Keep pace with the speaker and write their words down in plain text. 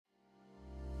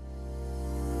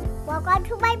Welcome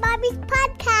to my mommy's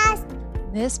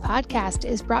podcast. This podcast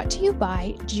is brought to you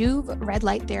by Juve red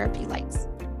light therapy lights.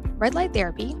 Red light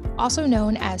therapy, also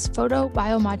known as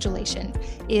photobiomodulation,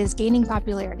 is gaining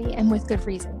popularity and with good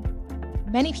reason.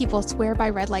 Many people swear by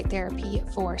red light therapy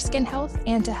for skin health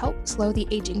and to help slow the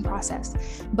aging process,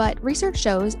 but research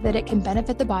shows that it can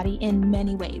benefit the body in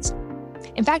many ways.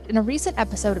 In fact, in a recent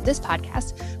episode of this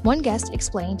podcast, one guest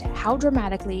explained how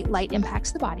dramatically light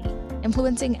impacts the body,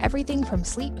 influencing everything from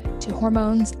sleep to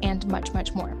hormones and much,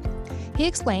 much more. He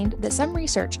explained that some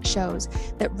research shows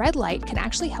that red light can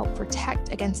actually help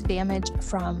protect against damage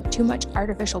from too much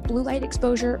artificial blue light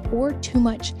exposure or too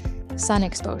much sun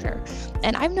exposure.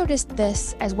 And I've noticed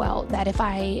this as well, that if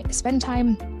I spend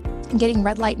time getting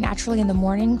red light naturally in the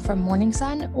morning from morning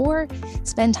sun or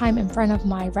spend time in front of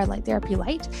my red light therapy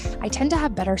light, I tend to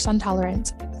have better sun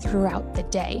tolerance throughout the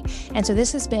day. And so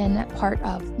this has been part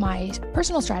of my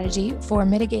personal strategy for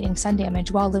mitigating sun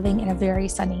damage while living in a very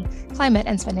sunny climate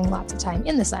and spending lots of time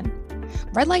in the sun.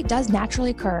 Red light does naturally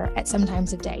occur at some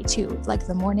times of day too, like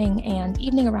the morning and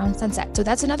evening around sunset. So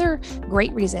that's another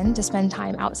great reason to spend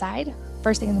time outside,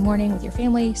 first thing in the morning with your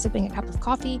family, sipping a cup of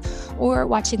coffee, or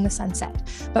watching the sunset.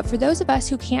 But for those of us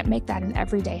who can't make that an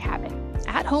everyday habit,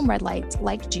 at-home red lights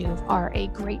like Juve are a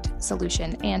great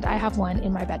solution, and I have one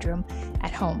in my bedroom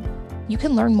at home. You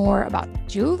can learn more about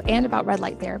Juve and about red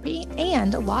light therapy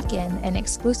and lock in an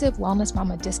exclusive Wellness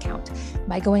Mama discount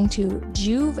by going to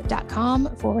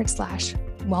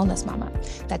juve.com/Wellness Mama.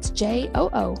 That's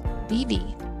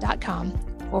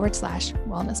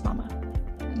JOOVV.com/Wellness Mama.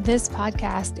 This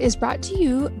podcast is brought to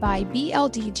you by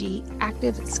BLDG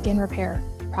Active Skin Repair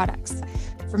Products.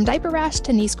 From diaper rash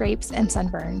to knee scrapes and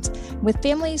sunburns, with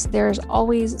families, there's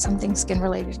always something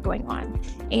skin-related going on.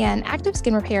 And Active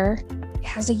Skin Repair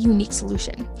has a unique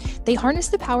solution. They harness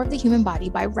the power of the human body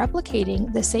by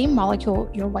replicating the same molecule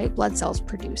your white blood cells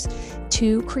produce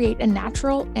to create a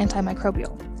natural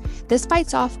antimicrobial. This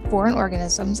fights off foreign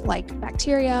organisms like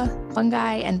bacteria,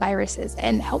 fungi, and viruses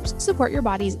and helps support your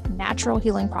body's natural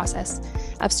healing process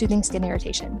of soothing skin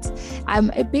irritations.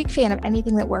 I'm a big fan of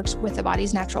anything that works with the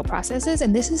body's natural processes,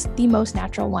 and this is the most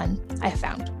natural one I have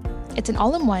found. It's an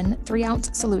all-in-one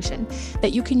 3-ounce solution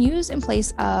that you can use in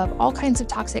place of all kinds of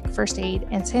toxic first aid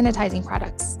and sanitizing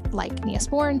products like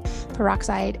Neosporin,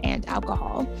 peroxide, and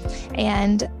alcohol.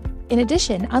 And in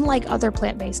addition, unlike other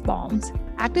plant-based balms,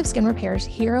 Active Skin Repair's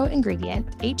hero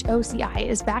ingredient, HOCI,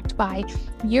 is backed by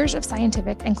years of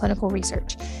scientific and clinical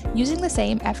research using the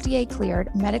same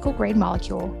FDA-cleared medical-grade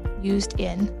molecule used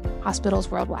in hospitals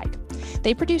worldwide.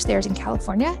 They produce theirs in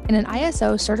California in an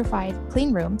ISO-certified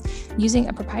clean room using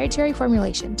a proprietary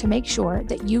formulation to make sure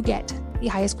that you get the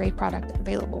highest grade product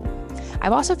available.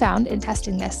 I've also found in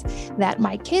testing this that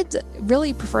my kids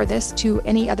really prefer this to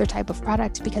any other type of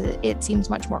product because it seems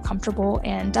much more comfortable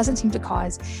and doesn't seem to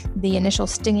cause the initial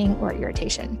stinging or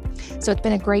irritation. So it's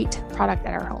been a great product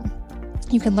at our home.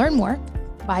 You can learn more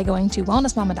by going to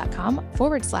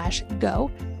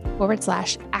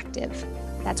wellnessmama.com/go/active.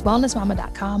 That's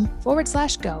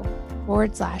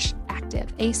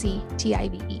wellnessmama.com/go/active,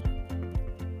 ACTIVE.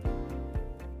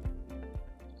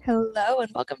 Hello,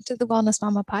 and welcome to the Wellness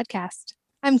Mama podcast.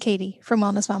 I'm Katie from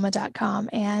wellnessmama.com,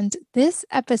 and this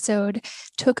episode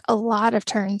took a lot of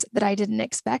turns that I didn't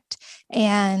expect,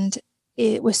 and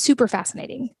it was super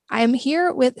fascinating. I am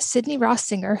here with Sydney Ross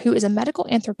Singer, who is a medical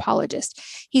anthropologist.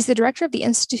 He's the director of the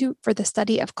Institute for the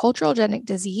Study of Culturogenic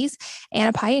Disease and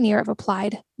a pioneer of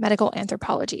applied medical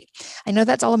anthropology. I know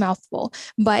that's all a mouthful,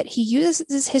 but he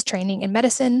uses his training in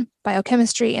medicine,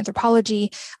 biochemistry,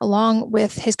 anthropology, along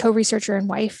with his co-researcher and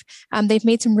wife. They've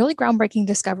made some really groundbreaking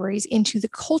discoveries into the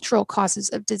cultural causes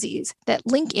of disease that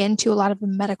link into a lot of the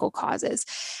medical causes.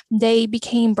 They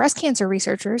became breast cancer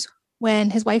researchers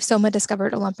when his wife Soma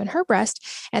discovered a lump in her breast,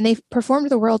 and they performed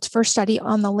the world's first study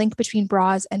on the link between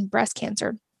bras and breast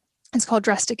cancer. It's called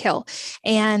Dress to Kill.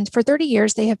 And for 30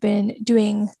 years, they have been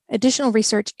doing additional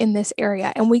research in this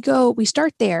area. And we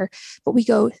start there, but we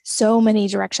go so many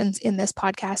directions in this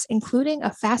podcast, including a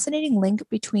fascinating link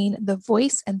between the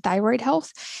voice and thyroid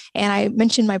health. And I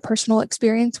mentioned my personal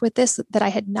experience with this that I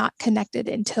had not connected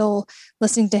until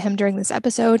listening to him during this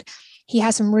episode. He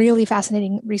has some really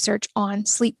fascinating research on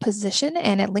sleep position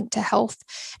and it linked to health,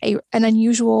 an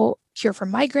unusual cure for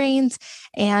migraines,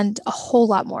 and a whole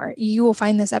lot more. You will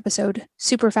find this episode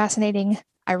super fascinating.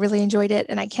 I really enjoyed it,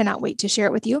 and I cannot wait to share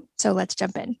it with you. So let's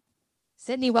jump in.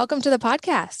 Sydney, welcome to the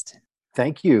podcast.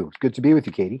 Thank you. It's good to be with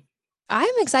you, Katie.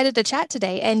 I'm excited to chat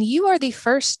today, and you are the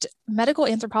first medical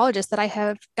anthropologist that I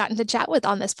have gotten to chat with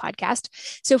on this podcast.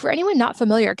 So for anyone not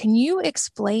familiar, can you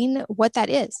explain what that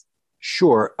is?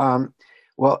 Sure.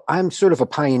 Well, I'm sort of a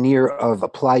pioneer of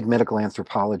applied medical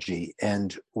anthropology.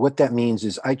 And what that means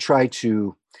is I try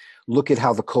to look at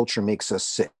how the culture makes us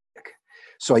sick.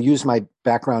 So I use my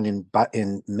background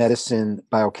in medicine,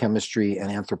 biochemistry, and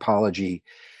anthropology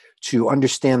to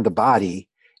understand the body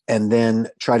and then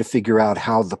try to figure out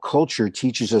how the culture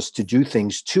teaches us to do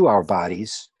things to our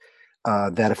bodies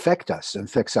that affect us and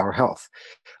affects our health,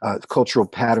 cultural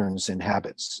patterns and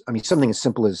habits. I mean, something as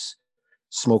simple as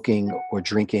smoking or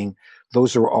drinking,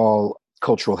 those are all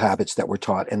cultural habits that we're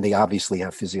taught, and they obviously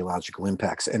have physiological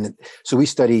impacts. So we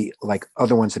study like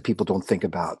other ones that people don't think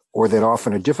about, or that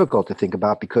often are difficult to think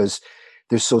about because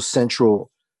they're so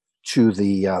central to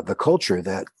the culture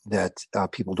that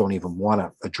people don't even want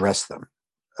to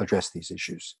address these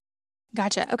issues.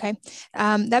 Gotcha. Okay.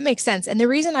 That makes sense. And the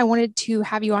reason I wanted to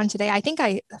have you on today, I think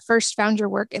I first found your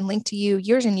work and linked to you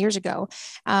years and years ago.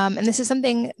 And this is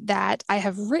something that I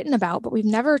have written about, but we've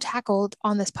never tackled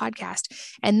on this podcast.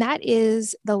 And that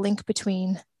is the link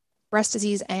between breast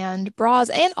disease and bras,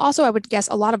 and also I would guess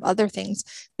a lot of other things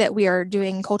that we are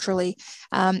doing culturally.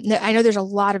 I know there's a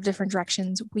lot of different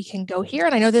directions we can go here,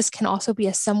 and I know this can also be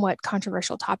a somewhat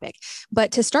controversial topic.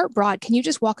 But to start broad, can you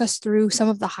just walk us through some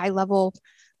of the high level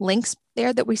links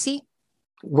there that we see?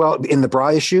 Well, in the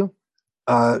bra issue,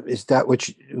 is that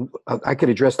which I could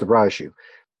address the bra issue?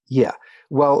 Yeah.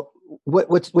 Well,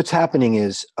 what's happening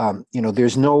is,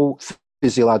 there's no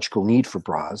physiological need for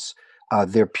bras.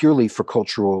 They're purely for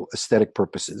cultural aesthetic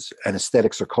purposes, and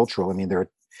aesthetics are cultural. I mean,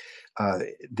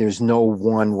 there's no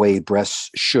one way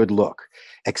breasts should look,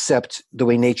 except the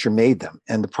way nature made them.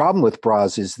 And the problem with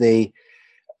bras is they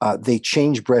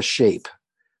change breast shape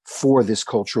for this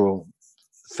cultural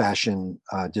fashion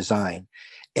design.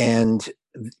 And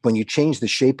when you change the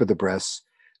shape of the breasts,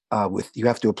 you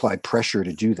have to apply pressure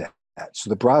to do that. So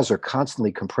the bras are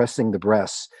constantly compressing the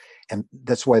breasts, and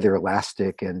that's why they're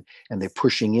elastic and they're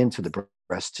pushing into the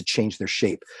breast to change their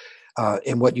shape.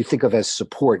 And what you think of as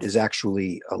support is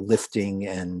actually a lifting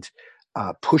and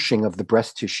pushing of the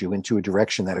breast tissue into a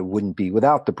direction that it wouldn't be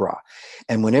without the bra.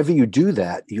 And whenever you do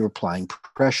that, you're applying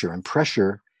pressure, and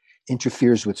pressure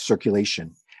interferes with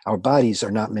circulation. Our bodies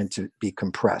are not meant to be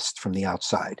compressed from the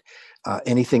outside.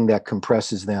 Anything that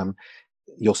compresses them,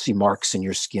 you'll see marks in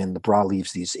your skin. The bra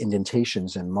leaves these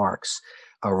indentations and marks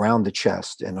around the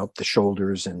chest and up the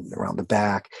shoulders and around the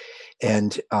back.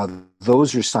 And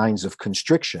those are signs of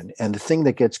constriction. And the thing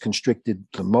that gets constricted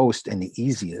the most and the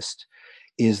easiest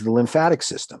is the lymphatic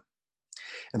system.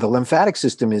 And the lymphatic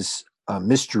system is a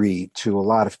mystery to a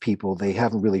lot of people. They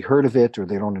haven't really heard of it, or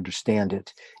they don't understand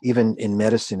it. Even in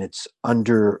medicine, it's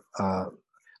under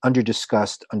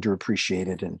discussed,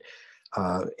 underappreciated,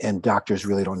 and doctors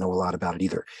really don't know a lot about it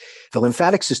either. The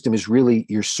lymphatic system is really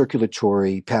your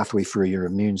circulatory pathway for your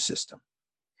immune system.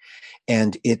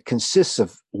 And it consists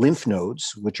of lymph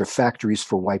nodes, which are factories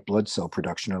for white blood cell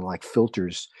production, and like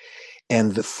filters.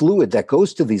 And the fluid that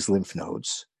goes to these lymph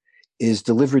nodes is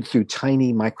delivered through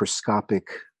tiny microscopic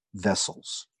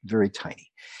vessels, very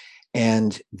tiny.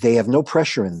 And they have no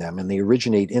pressure in them, and they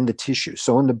originate in the tissue.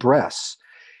 So in the breasts,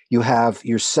 you have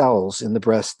your cells in the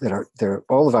breast that are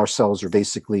all of our cells are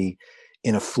basically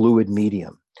in a fluid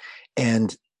medium.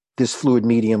 And this fluid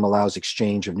medium allows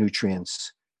exchange of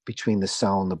nutrients between the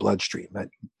cell and the bloodstream. That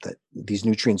these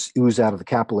nutrients ooze out of the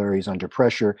capillaries under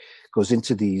pressure, goes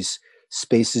into these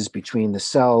spaces between the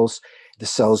cells. The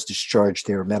cells discharge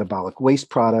their metabolic waste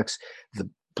products.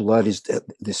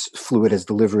 This fluid has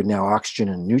delivered now oxygen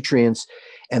and nutrients.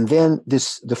 And then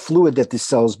the fluid that the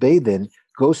cells bathe in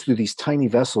goes through these tiny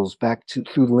vessels back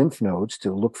through the lymph nodes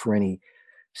to look for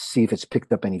see if it's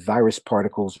picked up any virus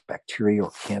particles, bacteria,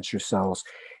 or cancer cells.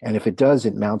 And if it does,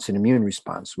 it mounts an immune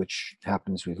response, which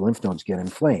happens when lymph nodes get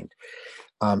inflamed.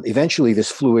 Eventually,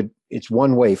 this fluid, it's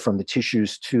one way from the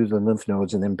tissues to the lymph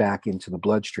nodes and then back into the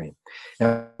bloodstream.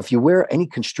 Now, if you wear any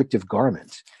constrictive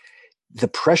garment, the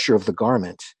pressure of the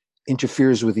garment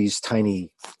interferes with these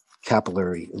tiny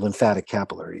lymphatic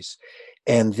capillaries,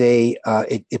 and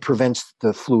it prevents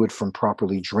the fluid from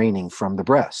properly draining from the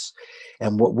breasts.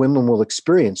 And what women will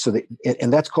experience,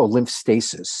 and that's called lymph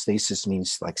stasis. Stasis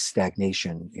means like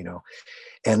stagnation,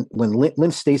 And when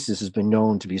lymph stasis has been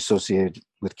known to be associated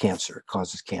with cancer, it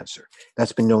causes cancer.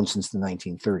 That's been known since the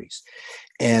 1930s.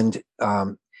 And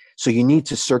so you need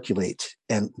to circulate,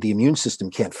 and the immune system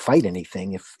can't fight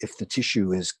anything if the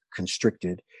tissue is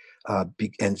constricted and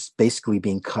it's basically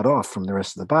being cut off from the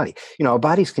rest of the body. Our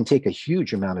bodies can take a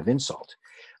huge amount of insult,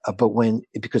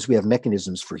 because we have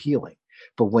mechanisms for healing.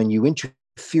 But when you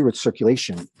interfere with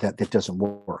circulation, that doesn't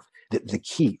work. The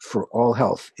key for all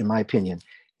health, in my opinion,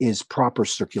 is proper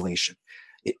circulation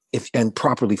and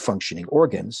properly functioning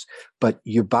organs. But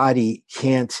your body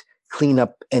can't clean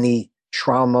up any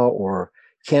trauma or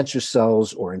cancer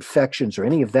cells or infections or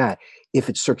any of that if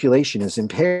its circulation is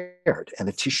impaired, and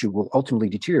the tissue will ultimately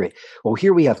deteriorate. Well,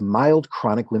 here we have mild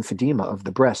chronic lymphedema of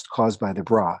the breast caused by the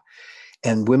bra,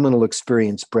 and women will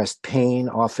experience breast pain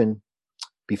often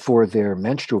before their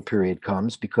menstrual period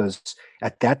comes, because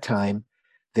at that time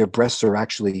their breasts are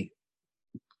actually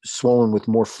swollen with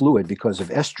more fluid because of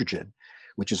estrogen,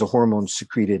 which is a hormone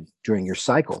secreted during your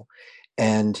cycle.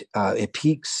 And it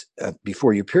peaks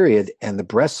before your period, and the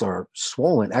breasts are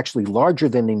swollen, actually larger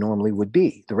than they normally would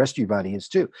be. The rest of your body is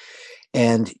too.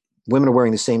 And women are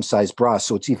wearing the same size bra,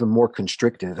 so it's even more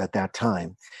constrictive at that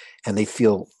time. And they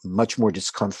feel much more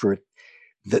discomfort.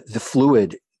 The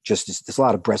fluid there's a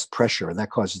lot of breast pressure, and that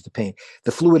causes the pain.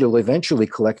 The fluid will eventually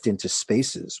collect into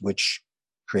spaces, which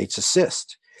creates a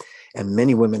cyst. And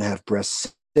many women have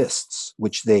breast cysts,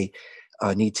 which they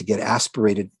need to get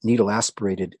needle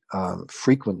aspirated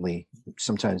frequently,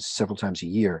 sometimes several times a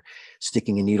year,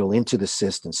 sticking a needle into the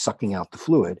cyst and sucking out the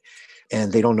fluid.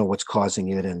 And they don't know what's causing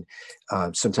it. And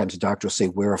sometimes the doctor will say,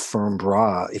 wear a firm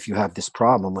bra if you have this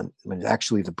problem, when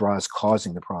actually the bra is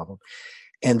causing the problem.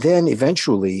 And then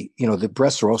eventually, the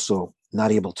breasts are also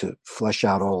not able to flush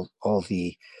out all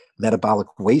the metabolic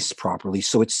waste properly.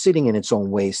 So it's sitting in its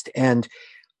own waste. And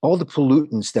all the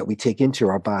pollutants that we take into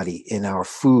our body in our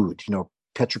food,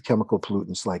 petrochemical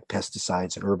pollutants like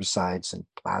pesticides and herbicides and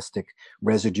plastic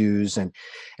residues, and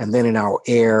then in our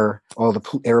air, all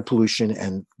the air pollution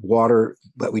and water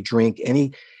that we drink,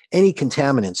 any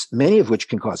contaminants, many of which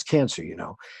can cause cancer,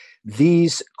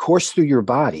 these course through your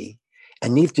body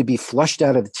and need to be flushed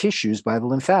out of the tissues by the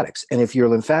lymphatics. And if your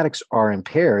lymphatics are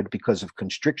impaired because of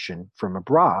constriction from a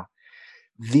bra,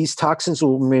 these toxins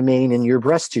will remain in your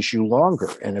breast tissue longer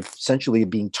and essentially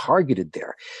being targeted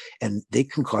there. And they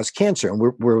can cause cancer. And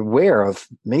we're aware of,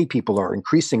 many people are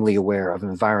increasingly aware of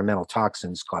environmental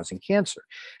toxins causing cancer.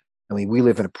 I mean, we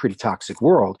live in a pretty toxic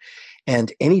world,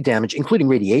 and any damage, including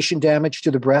radiation damage to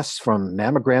the breasts from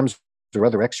mammograms or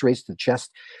other x-rays to the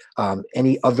chest,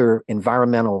 any other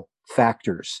environmental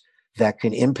factors that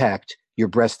can impact your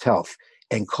breast health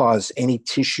and cause any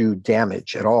tissue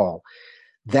damage at all,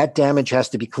 that damage has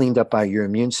to be cleaned up by your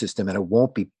immune system, and it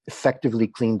won't be effectively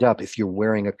cleaned up if you're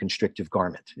wearing a constrictive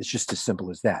garment. It's just as simple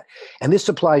as that. And this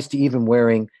applies to even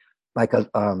wearing like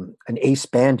an ace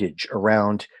bandage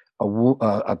around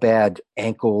a bad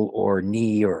ankle or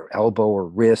knee or elbow or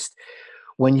wrist.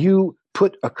 When you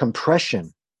put a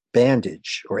compression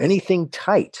bandage or anything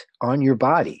tight on your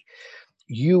body,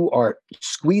 you are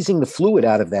squeezing the fluid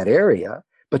out of that area,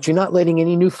 but you're not letting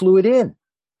any new fluid in,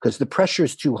 because the pressure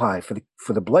is too high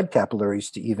for the blood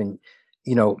capillaries to even,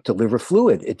 deliver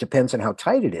fluid. It depends on how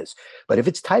tight it is. But if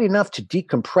it's tight enough to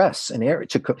decompress an area,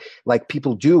 like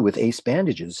people do with ace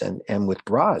bandages and with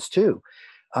bras too,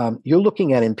 you're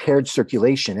looking at impaired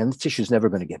circulation, and the tissue is never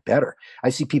going to get better. I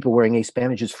see people wearing ace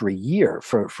bandages for a year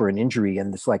for an injury,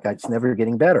 and it's like, it's never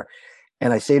getting better.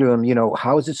 And I say to them,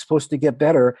 how is it supposed to get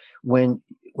better when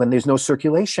there's no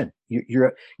circulation?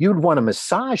 You'd want to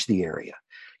massage the area.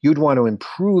 You'd want to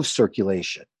improve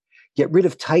circulation, get rid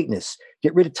of tightness,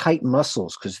 get rid of tight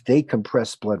muscles because they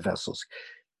compress blood vessels.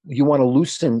 You want to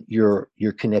loosen your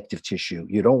connective tissue.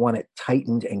 You don't want it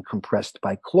tightened and compressed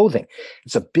by clothing.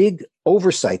 It's a big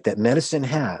oversight that medicine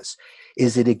has,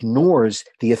 is it ignores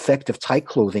the effect of tight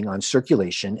clothing on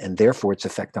circulation and therefore its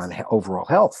effect on overall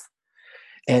health.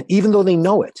 And even though they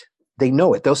know it,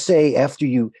 they'll say after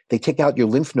they take out your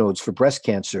lymph nodes for breast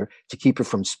cancer to keep it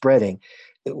from spreading,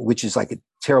 which is like a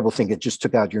terrible thing. It just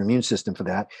took out your immune system for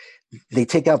that. They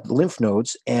take out the lymph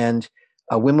nodes, and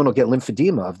women will get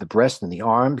lymphedema of the breast and the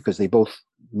arm because they both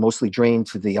mostly drain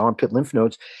to the armpit lymph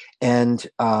nodes. And,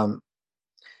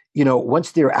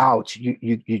 once they're out,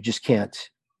 you just can't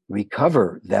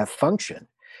recover that function.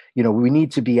 We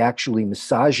need to be actually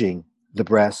massaging the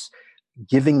breasts,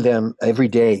 giving them every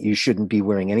day. You shouldn't be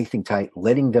wearing anything tight,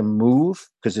 letting them move,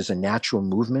 because there's a natural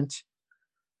movement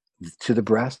to the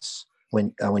breasts.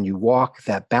 When you walk,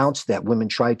 that bounce that women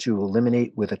try to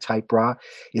eliminate with a tight bra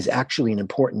is actually an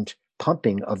important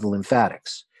pumping of the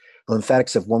lymphatics. The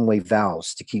lymphatics have one-way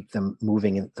valves to keep them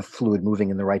moving, and the fluid moving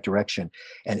in the right direction.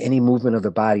 And any movement of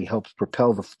the body helps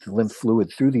propel the lymph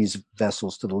fluid through these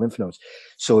vessels to the lymph nodes.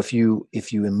 So if you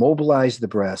immobilize the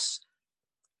breasts,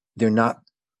 they're not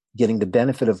getting the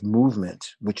benefit of movement,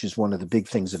 which is one of the big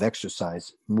things of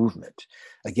exercise, movement.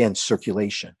 Again,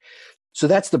 circulation. So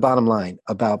that's the bottom line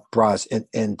about bras.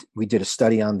 And we did a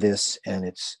study on this, and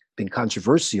it's been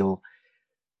controversial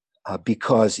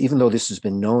because even though this has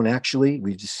been known, actually,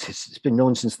 it's been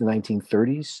known since the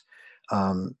 1930s.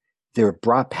 There are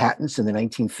bra patents in the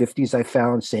 1950s, I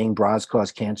found, saying bras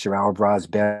cause cancer, our bra is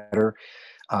better.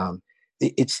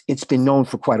 It's been known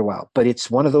for quite a while, but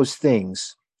it's one of those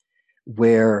things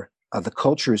where the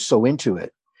culture is so into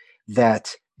it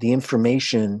that the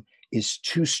information is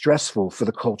too stressful for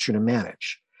the culture to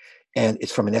manage. And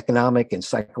it's from an economic and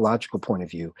psychological point of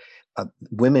view.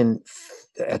 Women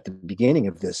at the beginning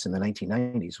of this in the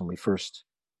 1990s, when we first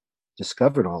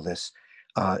discovered all this,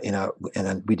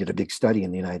 and we did a big study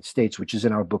in the United States, which is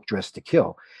in our book, Dress to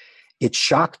Kill. It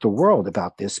shocked the world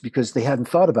about this because they hadn't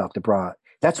thought about the bra.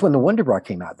 That's when the Wonder Bra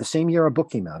came out. The same year our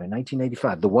book came out in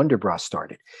 1985, the Wonder Bra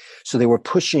started. So they were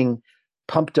pushing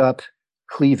pumped up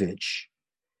cleavage.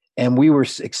 And we were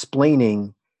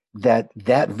explaining that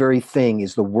very thing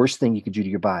is the worst thing you could do to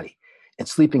your body. And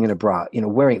sleeping in a bra,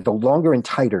 wearing, the longer and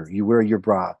tighter you wear your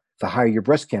bra, the higher your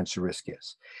breast cancer risk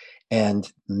is.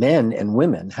 And men and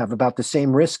women have about the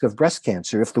same risk of breast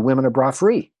cancer if the women are bra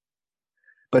free.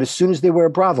 But as soon as they wear a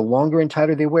bra, the longer and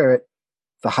tighter they wear it,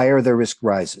 the higher their risk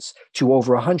rises to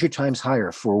over 100 times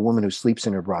higher for a woman who sleeps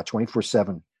in her bra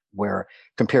 24/7 wear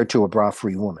compared to a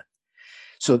bra-free woman.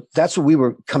 So that's what we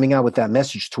were coming out with, that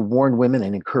message to warn women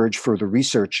and encourage further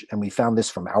research. And we found this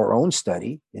from our own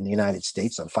study in the United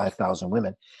States on 5,000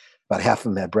 women. About half of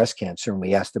them had breast cancer, and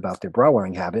we asked about their bra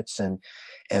wearing habits. And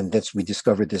we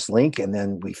discovered this link, and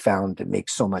then we found it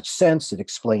makes so much sense. It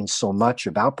explains so much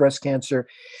about breast cancer.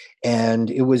 And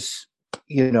it was,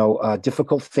 a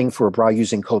difficult thing for a bra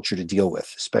using culture to deal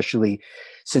with, especially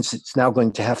since it's now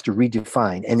going to have to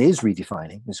redefine, and is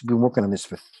redefining. We've been working on this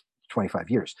for 25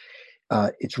 years.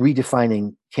 It's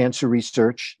redefining cancer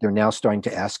research. They're now starting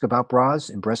to ask about bras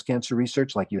in breast cancer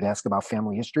research, like you'd ask about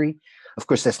family history. Of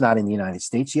course, that's not in the United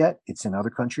States yet. It's in other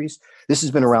countries. This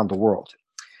has been around the world.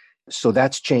 So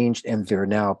that's changed, and there are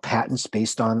now patents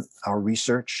based on our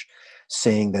research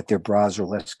saying that their bras are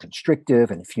less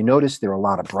constrictive. And if you notice, there are a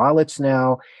lot of bralettes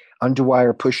now.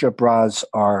 Underwire push-up bras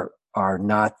are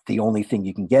not the only thing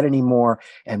you can get anymore,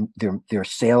 and their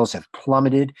sales have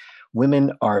plummeted.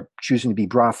 Women are choosing to be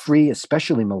bra-free,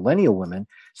 especially millennial women.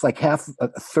 It's like a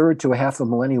third to a half of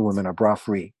millennial women are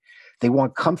bra-free. They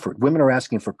want comfort. Women are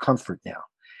asking for comfort now,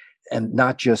 and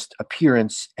not just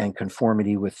appearance and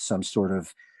conformity with some sort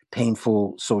of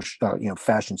painful social,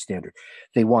 fashion standard.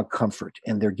 They want comfort,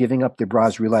 and they're giving up their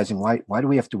bras, realizing why do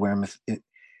we have to wear them?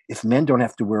 If men don't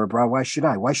have to wear a bra, why should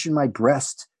I? Why should my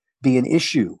breast be an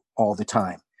issue all the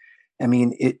time? I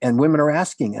mean, and women are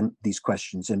asking these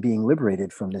questions and being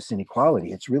liberated from this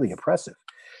inequality. It's really oppressive.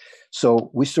 So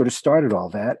we sort of started all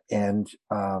that, and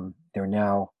there are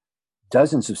now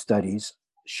dozens of studies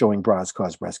showing bras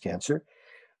cause breast cancer,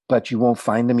 but you won't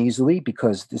find them easily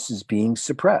because this is being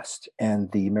suppressed.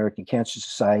 And the American Cancer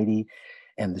Society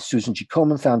and the Susan G.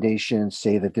 Komen Foundation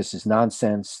say that this is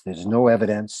nonsense. There's no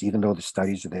evidence, even though the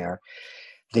studies are there.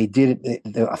 They did it.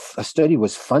 A study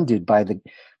was funded by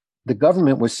the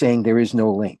government was saying there is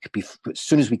no link as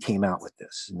soon as we came out with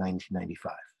this in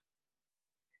 1995.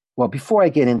 Well, before I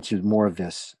get into more of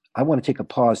this, I want to take a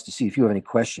pause to see if you have any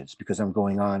questions, because I'm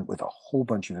going on with a whole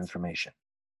bunch of information.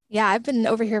 Yeah, I've been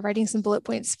over here writing some bullet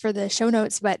points for the show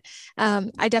notes, but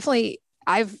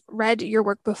I've read your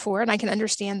work before, and I can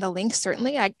understand the links.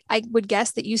 Certainly, I would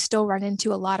guess that you still run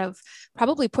into a lot of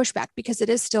probably pushback because it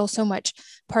is still so much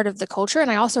part of the culture.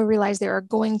 And I also realize there are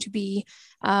going to be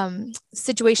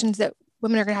situations that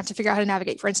women are going to have to figure out how to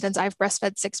navigate. For instance, I've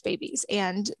breastfed 6 babies,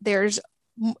 and there's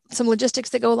some logistics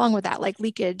that go along with that, like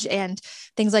leakage and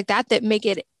things like that, that make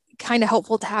it kind of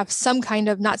helpful to have some kind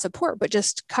of, not support, but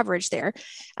just coverage there.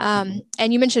 And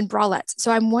you mentioned bralettes.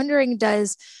 So I'm wondering,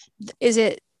 is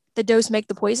it the dose make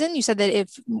the poison? You said that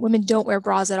if women don't wear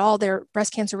bras at all, their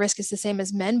breast cancer risk is the same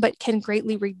as men, but can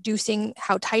greatly reducing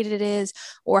how tight it is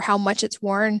or how much it's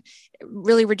worn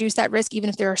really reduce that risk, even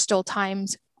if there are still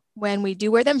times when we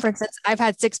do wear them? For instance, I've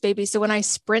had 6 babies. So when I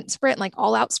sprint, like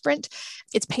all out sprint,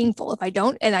 it's painful if I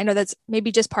don't. And I know that's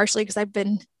maybe just partially because I've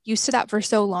been used to that for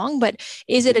so long, but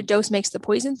is it a dose makes the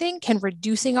poison thing? Can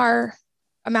reducing our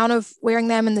amount of wearing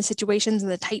them and the situations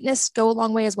and the tightness go a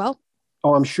long way as well?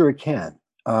 Oh, I'm sure it can.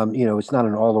 It's not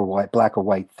an all or white, black or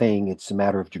white thing. It's a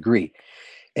matter of degree.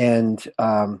 And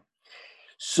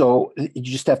so you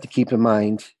just have to keep in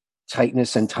mind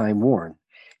tightness and time worn.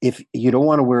 If you don't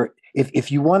want to wear,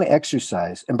 if you want to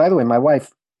exercise, and by the way, my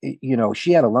wife,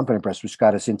 she had a lump in her breast, which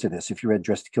got us into this. If you read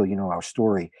Dress to Kill, you know our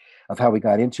story of how we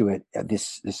got into it,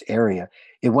 this area.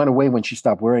 It went away when she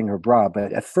stopped wearing her bra.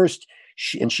 But at first,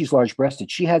 she's large breasted,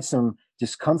 she had some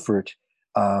discomfort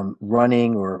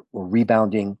running or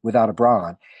rebounding without a bra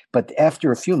on. But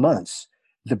after a few months,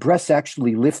 the breasts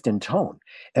actually lift and tone.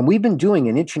 And we've been doing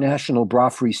an international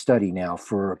bra-free study now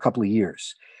for a couple of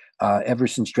years, ever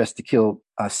since Dress to Kill,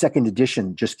 second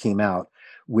edition just came out,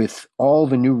 with all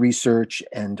the new research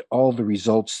and all the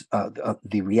results,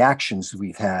 the reactions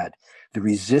we've had, the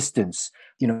resistance,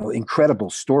 incredible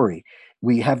story.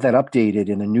 We have that updated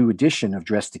in a new edition of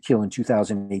Dress to Kill in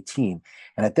 2018.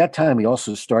 And at that time, we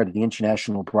also started the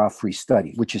International Bra-Free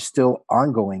Study, which is still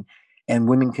ongoing, and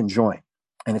women can join.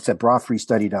 And it's at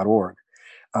brafreestudy.org,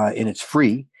 and it's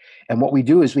free. And what we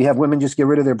do is we have women just get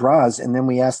rid of their bras, and then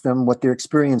we ask them what their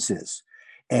experience is.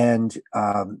 And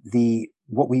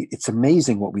it's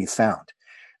amazing what we found.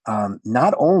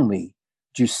 Not only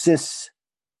do cysts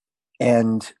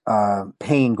and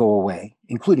pain go away,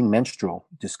 including menstrual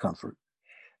discomfort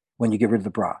when you get rid of the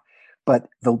bra, but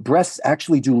the breasts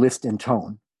actually do lift and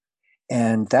tone.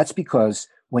 And that's because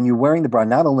when you're wearing the bra,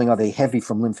 not only are they heavy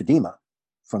from lymphedema,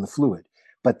 from the fluid,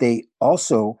 but they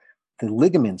also, the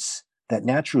ligaments that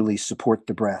naturally support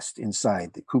the breast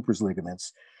inside, the Cooper's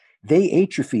ligaments, they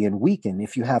atrophy and weaken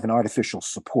if you have an artificial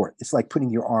support. It's like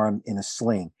putting your arm in a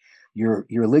sling. Your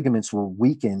ligaments will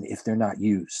weaken if they're not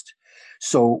used.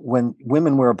 So when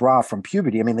women wear a bra from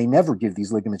puberty, they never give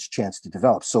these ligaments a chance to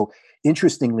develop. So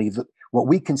interestingly, what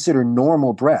we consider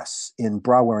normal breasts in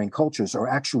bra-wearing cultures are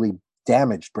actually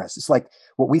damaged breasts. It's like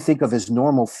what we think of as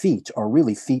normal feet are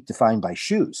really feet defined by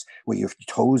shoes, where your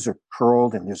toes are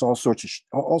curled, and there's all sorts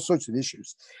of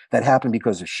issues that happen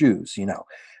because of shoes.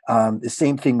 The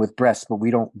same thing with breasts, but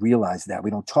we don't realize that.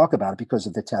 We don't talk about it because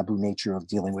of the taboo nature of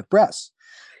dealing with breasts.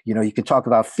 You can talk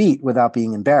about feet without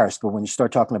being embarrassed, but when you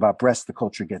start talking about breasts, the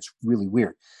culture gets really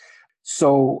weird.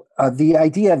 So the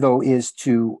idea, though, is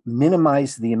to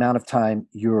minimize the amount of time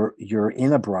you're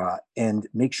in a bra and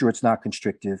make sure it's not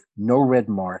constrictive, no red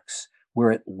marks,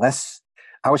 wear it less.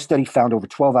 Our study found over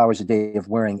 12 hours a day of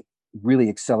wearing really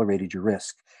accelerated your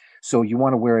risk. So you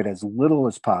want to wear it as little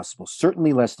as possible,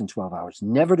 certainly less than 12 hours,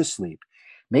 never to sleep.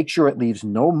 Make sure it leaves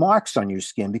no marks on your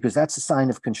skin, because that's a sign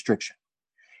of constriction.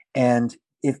 And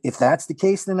if that's the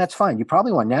case, then that's fine. You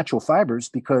probably want natural fibers,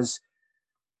 because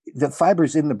the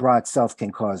fibers in the bra itself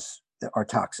are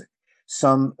toxic.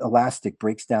 Some elastic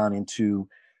breaks down into,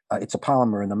 it's a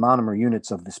polymer, and the monomer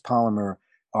units of this polymer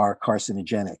are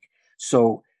carcinogenic.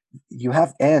 So you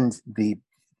have, a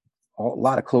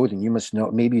lot of clothing, you must know,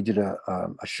 maybe you did a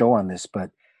show on this, but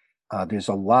there's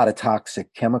a lot of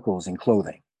toxic chemicals in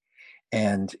clothing,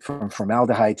 and from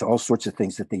formaldehyde to all sorts of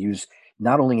things that they use,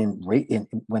 not only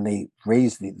when they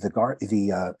raise like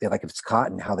if it's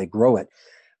cotton, how they grow it,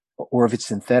 or if it's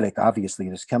synthetic. Obviously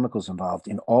there's chemicals involved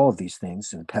in all of these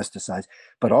things, and pesticides,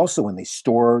 but also when they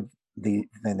store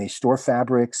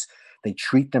fabrics, they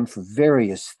treat them for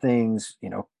various things,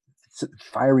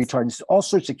 fire retardants, all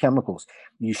sorts of chemicals.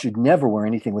 You should never wear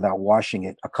anything without washing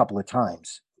it a couple of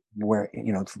times,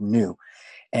 new.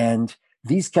 And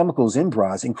these chemicals in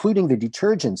bras, including the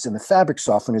detergents and the fabric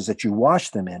softeners that you wash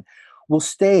them in, will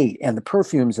stay, and the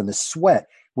perfumes and the sweat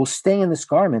will stay in this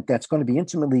garment that's going to be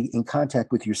intimately in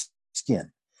contact with your skin.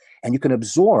 And you can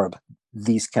absorb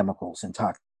these chemicals and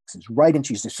toxins right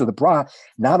into your skin. So the bra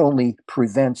not only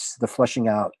prevents the flushing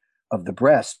out of the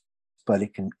breast, but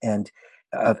it can, and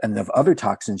of other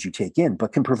toxins you take in,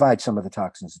 but can provide some of the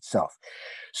toxins itself.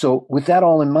 So with that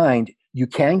all in mind, you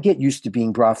can get used to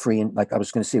being bra-free. And like I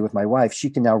was going to say with my wife, she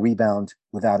can now rebound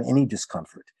without any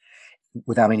discomfort,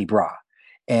 without any bra.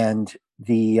 And so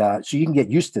you can get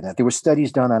used to that. There were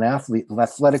studies done on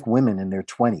athletic women in their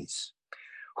 20s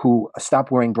who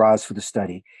stopped wearing bras for the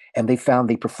study, and they found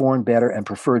they performed better and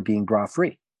preferred being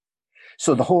bra-free.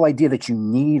 So the whole idea that you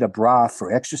need a bra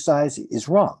for exercise is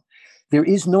wrong. There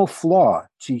is no flaw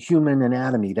to human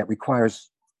anatomy that requires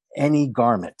any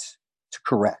garment to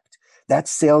correct. That's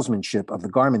salesmanship of the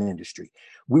garment industry.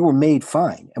 We were made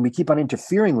fine, and we keep on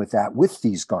interfering with that with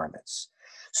these garments.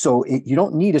 So you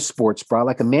don't need a sports bra,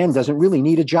 like a man doesn't really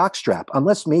need a jock strap,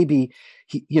 unless maybe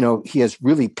he has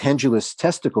really pendulous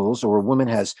testicles, or a woman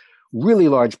has really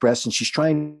large breasts and she's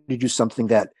trying to do something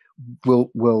that will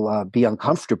be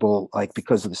uncomfortable, like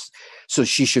because of this. So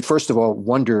she should first of all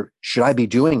wonder, should I be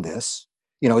doing this?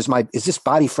 Is this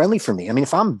body friendly for me?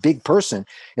 If I'm a big person,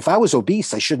 if I was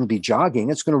obese, I shouldn't be jogging.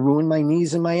 It's going to ruin my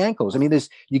knees and my ankles.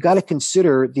 You got to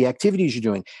consider the activities you're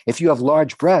doing. If you have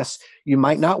large breasts, you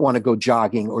might not want to go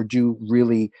jogging or do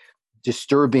really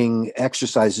disturbing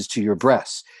exercises to your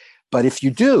breasts. But if you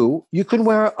do, you can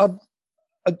wear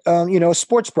a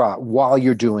sports bra while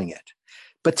you're doing it,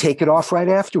 but take it off right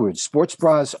afterwards. Sports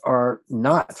bras are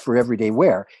not for everyday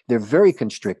wear. They're very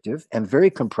constrictive and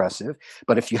very compressive.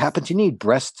 But if you happen to need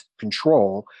breast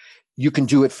control, you can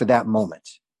do it for that moment.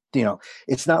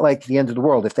 It's not like the end of the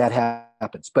world if that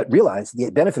happens. But realize the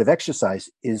benefit of exercise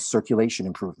is circulation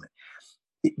improvement.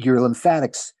 Your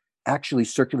lymphatics actually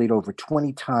circulate over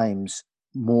 20 times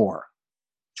more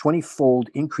 20-fold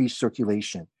increased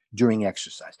circulation during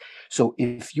exercise. So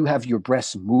if you have your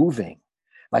breasts moving,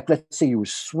 like let's say you were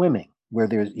swimming,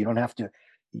 where you don't have to,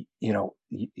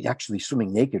 actually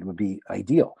swimming naked would be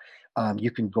ideal.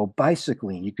 You can go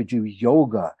bicycling, you could do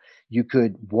yoga, you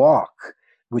could walk,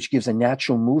 which gives a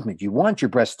natural movement. You want your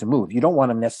breasts to move. You don't want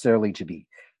them necessarily to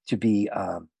be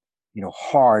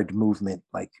hard movement,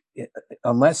 like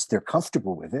unless they're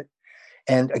comfortable with it.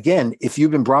 And again, if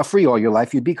you've been bra free all your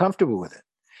life, you'd be comfortable with it.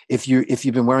 If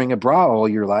you've been wearing a bra all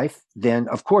your life, then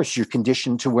of course you're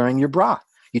conditioned to wearing your bra.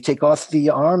 You take off the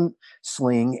arm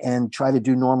sling and try to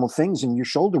do normal things, and your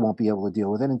shoulder won't be able to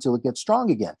deal with it until it gets strong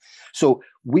again. So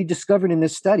we discovered in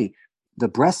this study, the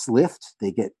breasts lift,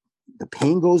 the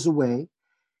pain goes away,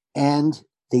 and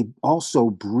they also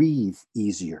breathe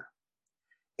easier.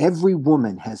 Every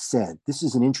woman has said, this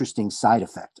is an interesting side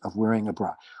effect of wearing a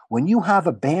bra. When you have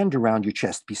a band around your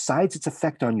chest, besides its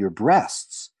effect on your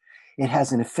breasts, it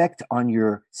has an effect on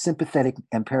your sympathetic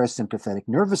and parasympathetic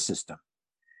nervous system.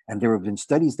 And there have been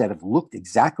studies that have looked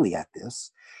exactly at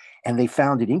this, and they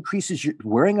found it increases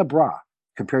wearing a bra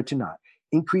compared to not,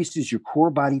 increases your core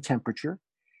body temperature,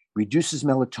 reduces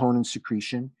melatonin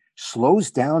secretion,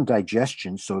 slows down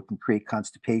digestion so it can create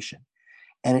constipation,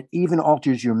 and it even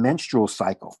alters your menstrual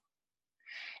cycle.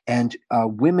 And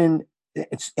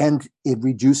and it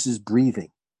reduces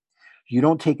breathing. You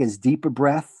don't take as deep a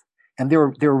breath. And there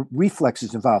are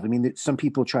reflexes involved. I mean, some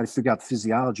people try to figure out the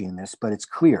physiology in this, but it's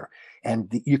clear. And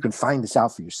you can find this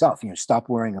out for yourself. Stop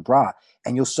wearing a bra,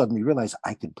 and you'll suddenly realize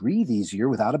I could breathe easier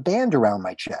without a band around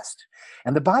my chest.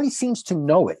 And the body seems to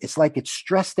know it. It's like it's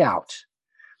stressed out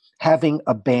having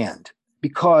a band,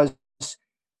 because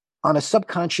on a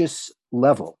subconscious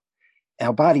level,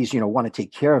 our bodies, want to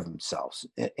take care of themselves,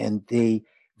 and they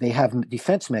have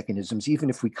defense mechanisms, even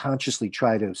if we consciously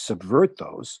try to subvert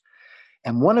those.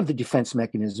 And one of the defense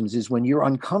mechanisms is when you're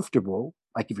uncomfortable,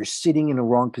 like if you're sitting in a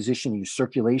wrong position, your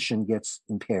circulation gets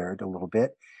impaired a little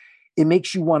bit, it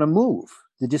makes you want to move.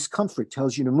 The discomfort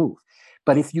tells you to move.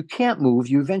 But if you can't move,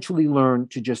 you eventually learn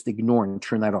to just ignore and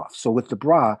turn that off. So with the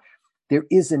bra, there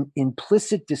is an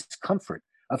implicit discomfort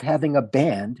of having a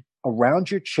band around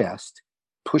your chest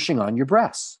pushing on your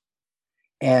breasts.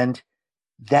 And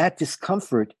that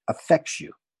discomfort affects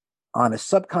you on a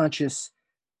subconscious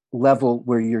level,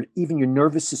 where even your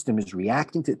nervous system is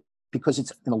reacting to it, because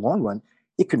it's, in the long run,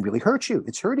 it can really hurt you.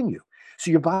 It's hurting you. So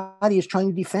your body is trying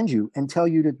to defend you and tell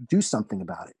you to do something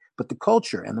about it. But the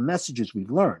culture and the messages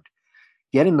we've learned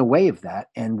get in the way of that,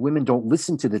 and women don't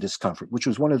listen to the discomfort, which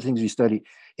was one of the things we studied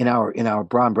in our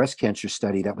bra and breast cancer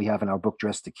study that we have in our book,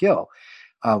 Dress to Kill.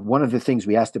 One of the things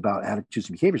we asked about attitudes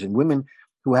and behaviors, and women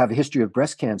who have a history of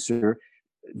breast cancer,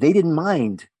 they didn't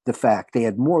mind the fact they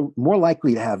had more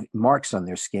likely to have marks on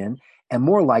their skin and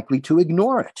more likely to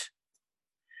ignore it.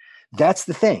 That's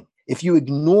the thing. If you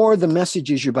ignore the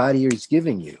messages your body is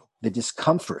giving you, the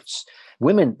discomforts,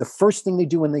 women, the first thing they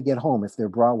do when they get home, if they're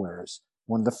bra wearers,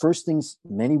 one of the first things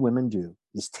many women do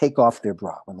is take off their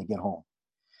bra when they get home.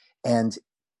 And,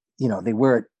 they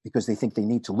wear it because they think they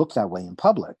need to look that way in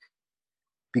public,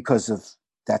 because of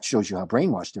that shows you how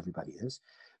brainwashed everybody is.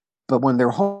 But when they're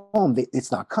home,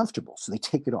 it's not comfortable, so they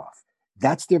take it off.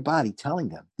 That's their body telling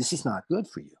them, this is not good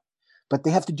for you. But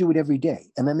they have to do it every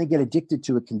day. And then they get addicted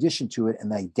to it, conditioned to it,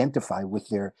 and they identify with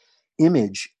their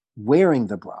image wearing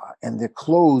the bra, and their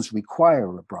clothes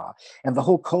require a bra. And the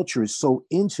whole culture is so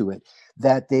into it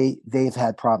that they've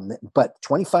had problems. But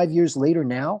 25 years later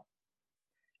now,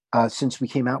 since we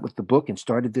came out with the book and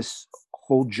started this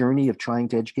whole journey of trying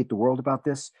to educate the world about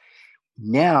this,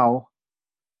 now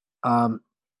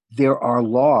there are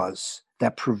laws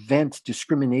that prevent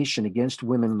discrimination against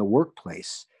women in the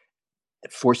workplace,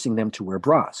 forcing them to wear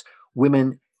bras.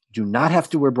 Women do not have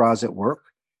to wear bras at work.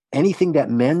 Anything that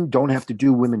men don't have to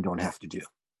do, women don't have to do.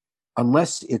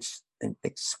 Unless it's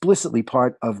explicitly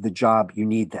part of the job, you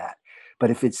need that.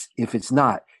 But if it's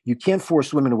not, you can't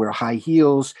force women to wear high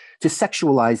heels, to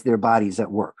sexualize their bodies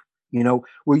at work.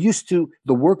 We're used to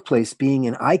the workplace being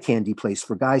an eye candy place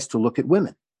for guys to look at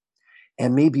women.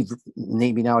 And maybe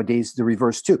nowadays the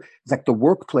reverse too. Like the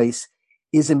workplace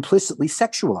is implicitly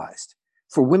sexualized.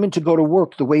 For women to go to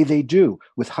work the way they do,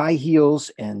 with high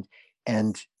heels and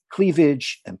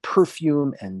cleavage and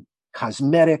perfume and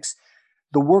cosmetics,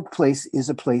 the workplace is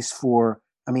a place for,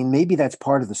 maybe that's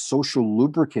part of the social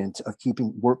lubricant of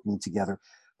working together,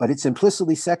 but it's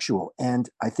implicitly sexual. And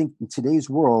I think in today's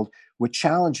world, we're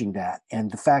challenging that.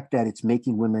 And the fact that it's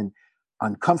making women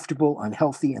uncomfortable,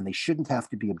 unhealthy, and they shouldn't have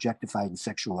to be objectified and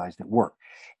sexualized at work.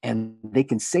 And they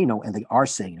can say no, and they are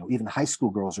saying no. Even high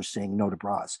school girls are saying no to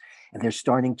bras. And they're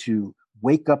starting to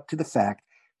wake up to the fact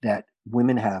that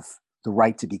women have the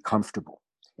right to be comfortable.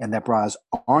 and that bras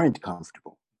aren't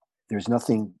comfortable. There's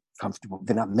nothing comfortable.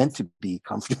 They're not meant to be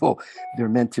comfortable. They're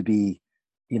meant to be,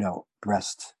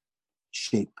 breast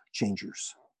shape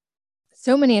changers.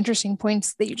 So many interesting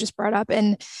points that you just brought up.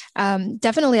 And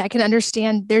definitely I can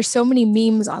understand there's so many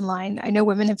memes online. I know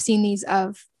women have seen these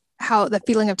of how the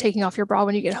feeling of taking off your bra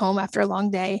when you get home after a long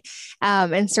day.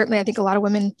 And certainly I think a lot of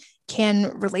women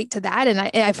can relate to that. And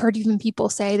I've heard even people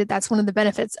say that that's one of the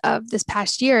benefits of this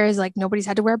past year is like nobody's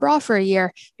had to wear a bra for a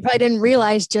year. You probably didn't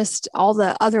realize just all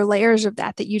the other layers of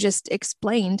that you just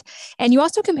explained. And you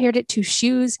also compared it to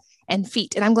shoes and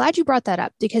feet. And I'm glad you brought that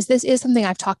up because this is something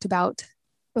I've talked about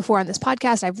before on this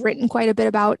podcast. I've written quite a bit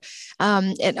about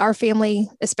in our family,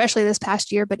 especially this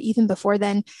past year, but even before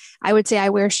then, I would say I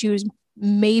wear shoes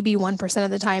maybe 1%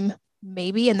 of the time,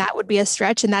 maybe, and that would be a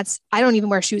stretch. And I don't even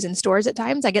wear shoes in stores at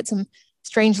times. I get some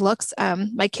strange looks.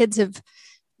 My kids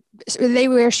they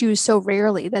wear shoes so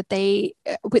rarely that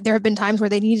there have been times where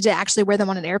they needed to actually wear them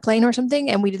on an airplane or something,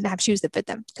 and we didn't have shoes that fit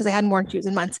them because they hadn't worn shoes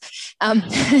in months.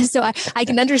 So I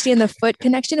can understand the foot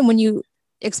connection. And when you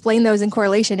explain those in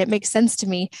correlation, it makes sense to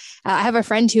me. I have a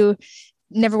friend who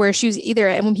never wears shoes either.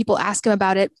 And when people ask him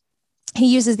about it,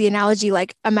 he uses the analogy,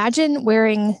 like, imagine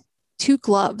wearing 2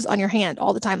 gloves on your hand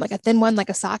all the time, like a thin one, like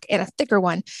a sock, and a thicker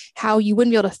one, how you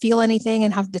wouldn't be able to feel anything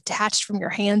and how detached from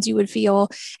your hands you would feel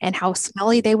and how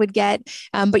smelly they would get.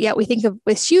 But yet we think of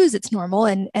with shoes, it's normal.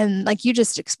 And like you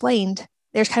just explained,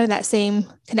 there's kind of that same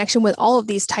connection with all of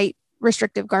these tight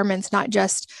restrictive garments, not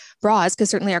just bras,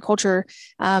 because certainly our culture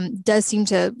does seem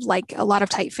to like a lot of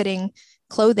tight fitting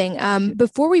clothing.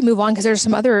 Before we move on, because there's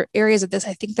some other areas of this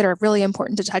I think that are really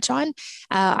important to touch on,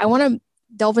 I want to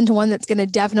delve into one that's going to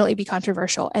definitely be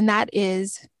controversial. And that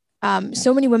is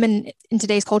so many women in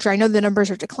today's culture, I know the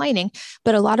numbers are declining,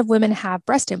 but a lot of women have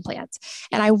breast implants.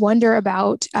 And I wonder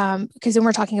about, because then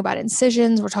we're talking about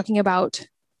incisions, we're talking about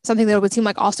something that would seem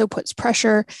like also puts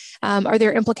pressure. Are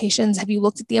there implications? Have you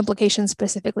looked at the implications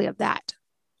specifically of that?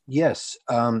 Yes,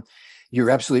 you're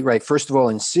absolutely right. First of all,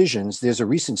 incisions, there's a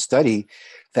recent study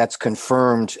that's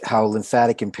confirmed how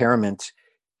lymphatic impairment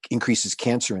increases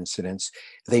cancer incidence.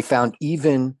 They found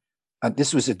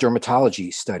this was a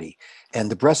dermatology study, and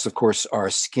the breasts, of course, are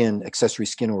accessory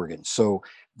skin organs. So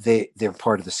they're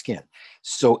part of the skin.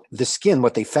 So the skin,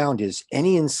 what they found is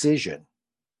any incision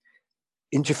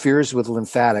interferes with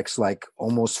lymphatics like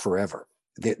almost forever.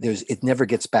 It never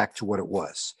gets back to what it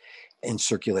was in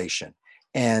circulation.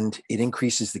 And it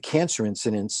increases the cancer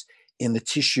incidence in the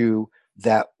tissue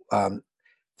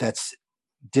that's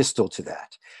distal to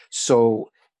that. So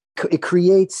it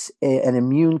creates an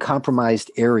immune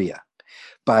compromised area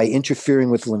by interfering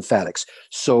with lymphatics.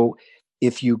 So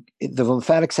the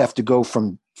lymphatics have to go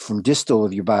from distal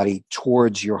of your body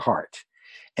towards your heart.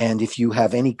 And if you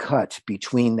have any cut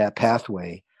between that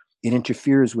pathway, it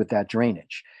interferes with that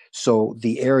drainage. So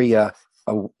the area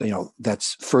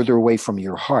that's further away from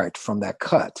your heart, from that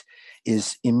cut,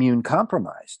 is immune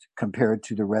compromised compared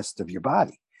to the rest of your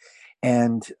body.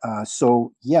 And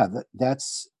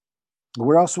that's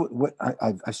where else. What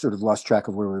I sort of lost track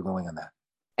of where we were going on that.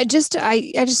 I just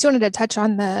wanted to touch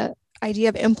on the idea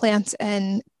of implants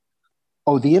and.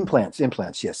 Oh, the implants.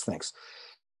 Yes, thanks.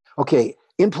 Okay,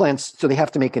 implants. So they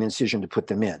have to make an incision to put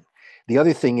them in. The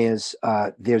other thing is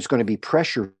there's going to be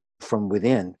pressure from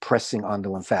within pressing on the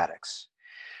lymphatics.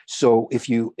 So if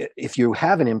you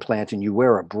have an implant and you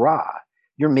wear a bra,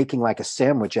 you're making like a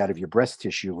sandwich out of your breast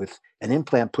tissue with an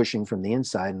implant pushing from the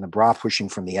inside and the bra pushing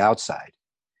from the outside.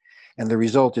 And the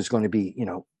result is going to be,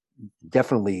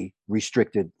 definitely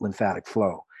restricted lymphatic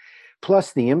flow.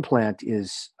 Plus the implant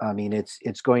is,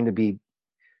 it's going to be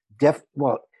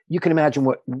you can imagine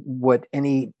what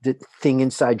any thing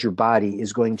inside your body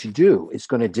is going to do. It's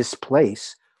going to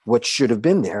displace what should have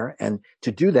been there. And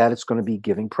to do that, it's going to be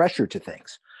giving pressure to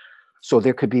things. So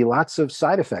there could be lots of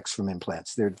side effects from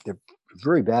implants. They're a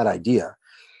very bad idea.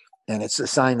 And it's a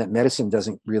sign that medicine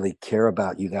doesn't really care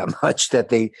about you that much, that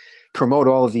they promote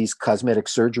all of these cosmetic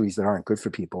surgeries that aren't good for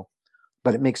people,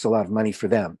 but it makes a lot of money for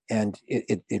them. And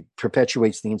it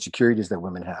perpetuates the insecurities that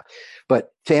women have.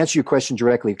 But to answer your question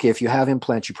directly, okay, if you have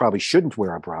implants, you probably shouldn't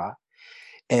wear a bra.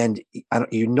 And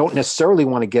you don't necessarily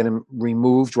want to get them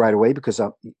removed right away because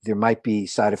there might be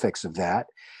side effects of that.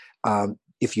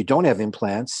 If you don't have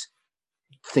implants,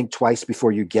 think twice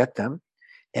before you get them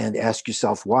and ask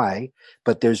yourself why.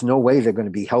 But there's no way they're going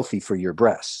to be healthy for your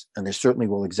breasts. And they certainly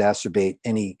will exacerbate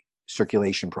any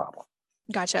circulation problem.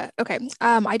 Gotcha. Okay.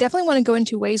 I definitely want to go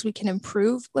into ways we can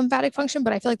improve lymphatic function,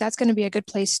 but I feel like that's going to be a good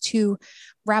place to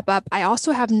wrap up. I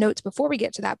also have notes before we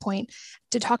get to that point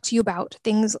to talk to you about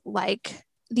things like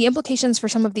the implications for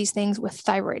some of these things with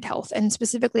thyroid health. And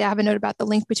specifically, I have a note about the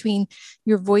link between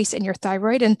your voice and your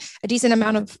thyroid. And a decent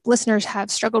amount of listeners have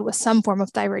struggled with some form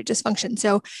of thyroid dysfunction.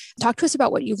 So talk to us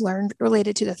about what you've learned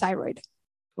related to the thyroid.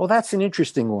 Well, that's an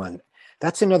interesting one.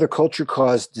 That's another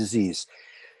culture-caused disease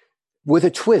with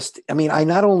a twist. I mean, I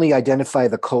not only identify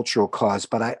the cultural cause,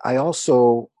 but I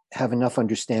also have enough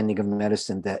understanding of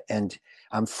medicine and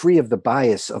I'm free of the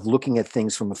bias of looking at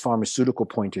things from a pharmaceutical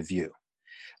point of view.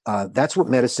 That's what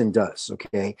medicine does,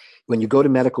 okay? When you go to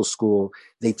medical school,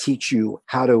 they teach you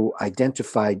how to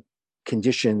identify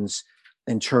conditions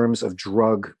in terms of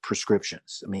drug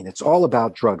prescriptions. I mean, it's all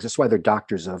about drugs. That's why they're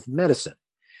doctors of medicine,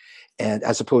 and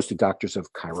as opposed to doctors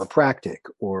of chiropractic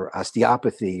or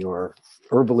osteopathy or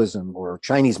herbalism or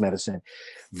Chinese medicine.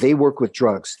 They work with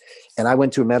drugs. And I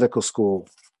went to a medical school,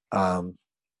 that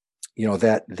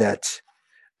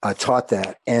taught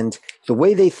that. And the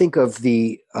way they think of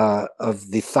the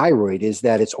thyroid is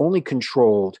that it's only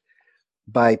controlled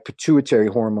by pituitary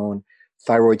hormone,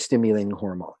 thyroid stimulating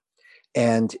hormone.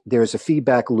 And there's a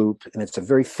feedback loop, and it's a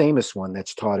very famous one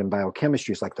that's taught in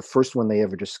biochemistry. It's like the first one they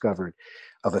ever discovered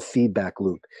of a feedback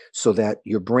loop, so that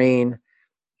your brain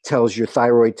tells your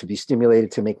thyroid to be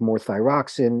stimulated to make more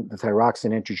thyroxine. The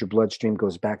thyroxine enters your bloodstream,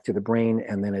 goes back to the brain,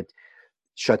 and then it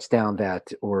shuts down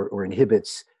that or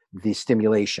inhibits the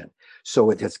stimulation.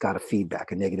 So it has got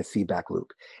a negative feedback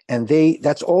loop. And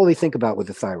that's all they think about with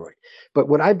the thyroid. But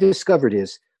what I've discovered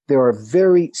is there are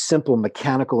very simple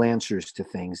mechanical answers to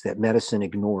things that medicine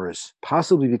ignores,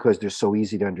 possibly because they're so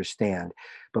easy to understand,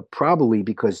 but probably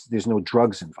because there's no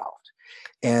drugs involved.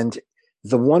 And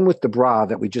the one with the bra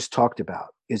that we just talked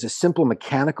about is a simple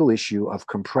mechanical issue of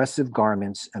compressive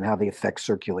garments and how they affect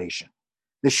circulation.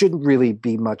 There shouldn't really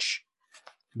be much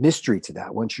mystery to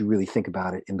that once you really think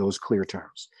about it in those clear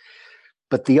terms.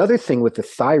 But the other thing with the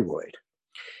thyroid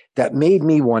that made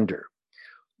me wonder,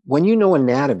 when you know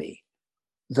anatomy,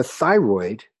 the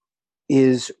thyroid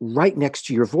is right next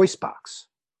to your voice box,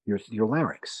 your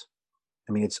larynx.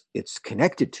 I mean, it's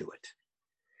connected to it.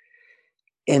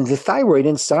 And the thyroid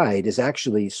inside is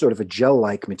actually sort of a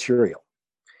gel-like material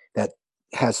that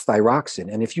has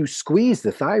thyroxine. And if you squeeze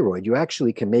the thyroid, you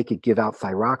actually can make it give out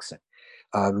thyroxine.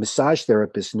 Massage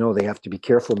therapists know they have to be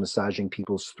careful massaging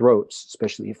people's throats,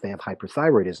 especially if they have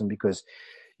hyperthyroidism, because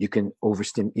you can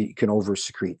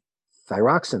oversecrete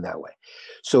thyroxine that way.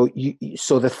 So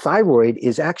the thyroid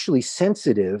is actually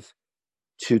sensitive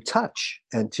to touch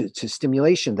and to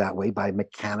stimulation that way by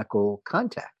mechanical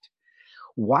contact.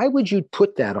 Why would you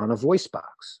put that on a voice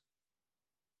box?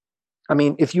 I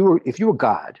mean, if you were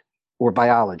God or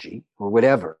biology or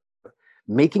whatever,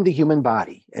 making the human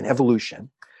body and evolution,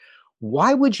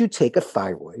 why would you take a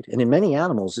thyroid? And in many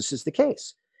animals, this is the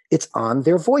case. It's on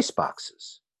their voice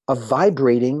boxes, a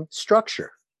vibrating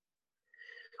structure.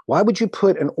 Why would you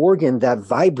put an organ that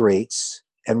vibrates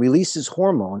and releases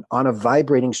hormone on a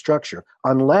vibrating structure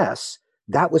unless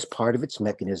that was part of its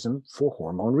mechanism for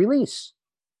hormone release?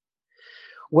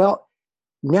 Well,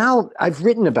 now I've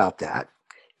written about that,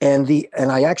 and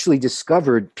I actually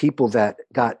discovered people that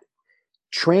got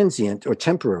transient or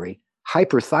temporary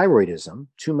hyperthyroidism,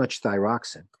 too much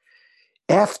thyroxine,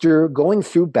 after going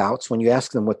through bouts. When you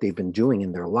ask them what they've been doing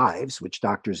in their lives, which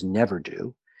doctors never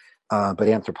do, but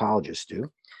anthropologists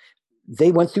do,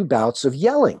 they went through bouts of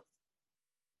yelling.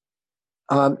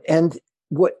 And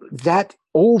what that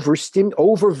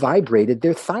over vibrated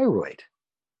their thyroid.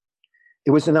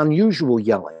 It was an unusual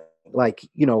yelling, like,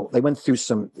 they went through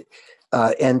some,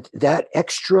 and that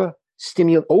extra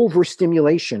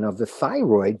overstimulation of the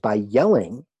thyroid by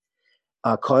yelling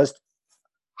caused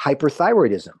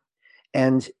hyperthyroidism.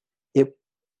 And it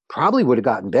probably would have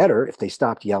gotten better if they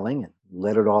stopped yelling and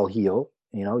let it all heal,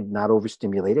 not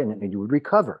overstimulate it, and you would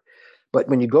recover. But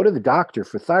when you go to the doctor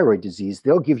for thyroid disease,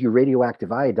 they'll give you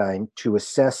radioactive iodine to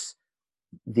assess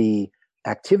the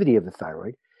activity of the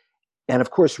thyroid. And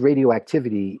of course,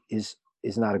 radioactivity is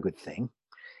not a good thing.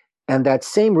 And that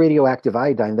same radioactive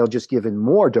iodine, they'll just give in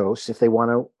more dose if they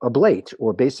want to ablate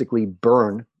or basically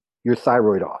burn your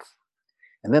thyroid off.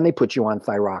 And then they put you on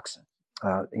thyroxine,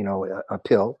 a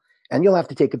pill, and you'll have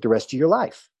to take it the rest of your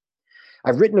life.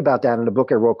 I've written about that in a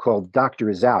book I wrote called Doctor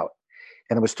Is Out.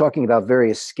 And I was talking about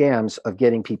various scams of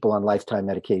getting people on lifetime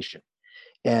medication.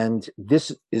 And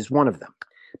this is one of them,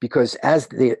 because as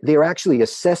they're actually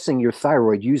assessing your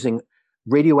thyroid using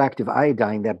radioactive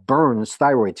iodine that burns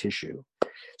thyroid tissue.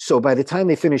 So by the time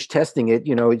they finish testing it,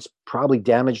 it's probably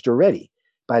damaged already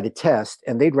by the test,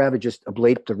 and they'd rather just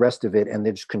ablate the rest of it and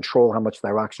then just control how much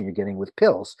thyroxine you're getting with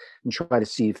pills and try to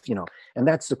see if, and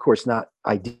that's of course not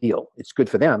ideal. It's good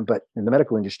for them, but in the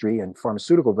medical industry and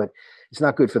pharmaceutical, but it's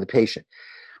not good for the patient.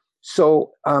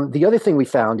 So the other thing we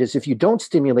found is if you don't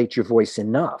stimulate your voice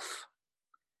enough,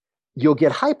 you'll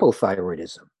get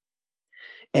hypothyroidism.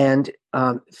 And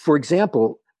for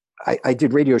example, I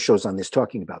did radio shows on this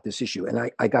talking about this issue,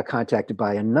 and I got contacted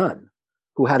by a nun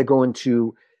who had to go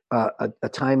into a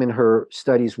time in her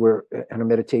studies where, in her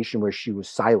meditation, where she was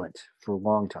silent for a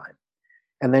long time.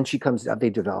 And then she comes out, they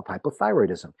develop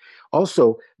hypothyroidism.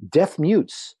 Also, deaf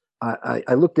mutes.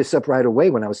 I looked this up right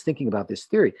away when I was thinking about this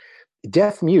theory.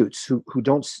 Deaf mutes who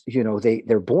don't,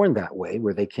 they're born that way,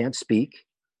 where they can't speak,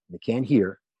 they can't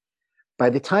hear.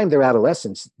 By the time they're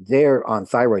adolescents, they're on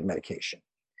thyroid medication.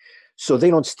 So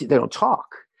they don't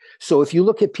talk. So if you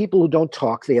look at people who don't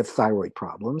talk, they have thyroid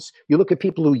problems. You look at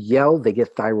people who yell, they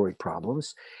get thyroid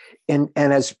problems. And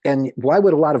why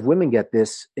would a lot of women get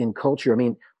this in culture? I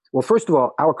mean, well, first of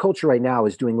all, our culture right now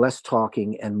is doing less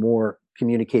talking and more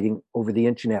communicating over the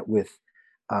internet with,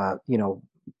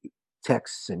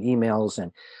 texts and emails.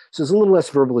 And so there's a little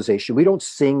less verbalization. We don't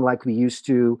sing like we used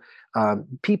to.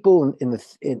 People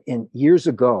in years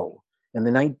ago, in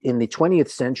the 20th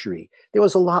century, there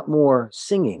was a lot more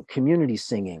singing, community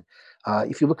singing.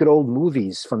 If you look at old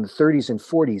movies from the 30s and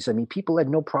 40s, I mean, people had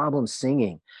no problem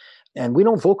singing, and we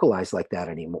don't vocalize like that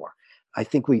anymore. I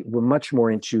think we're much more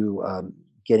into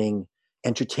getting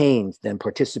entertained than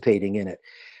participating in it.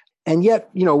 And yet,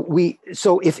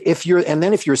 so if you're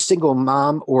a single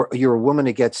mom or you're a woman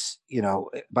that gets,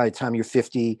 by the time you're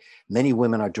 50, many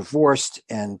women are divorced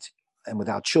and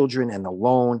without children and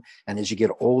alone. And as you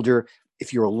get older,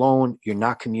 if you're alone, you're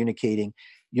not communicating,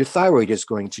 your thyroid is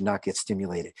going to not get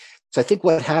stimulated. So I think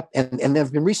what happened, and there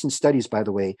have been recent studies, by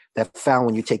the way, that found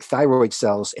when you take thyroid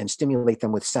cells and stimulate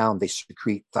them with sound, they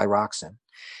secrete thyroxine.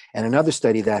 And another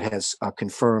study that has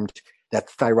confirmed that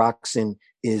thyroxine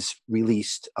is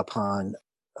released upon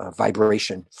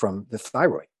vibration from the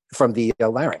thyroid, from the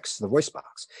larynx, the voice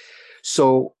box.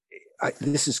 So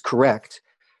this is correct.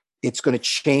 It's going to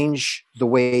change the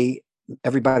way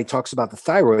everybody talks about the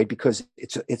thyroid, because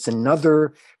it's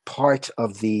another part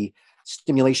of the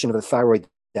stimulation of the thyroid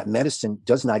that medicine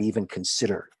does not even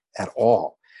consider at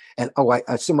all. And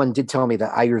someone did tell me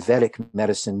that Ayurvedic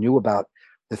medicine knew about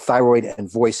the thyroid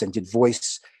and voice and did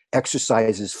voice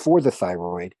exercises for the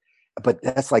thyroid, but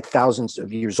that's like thousands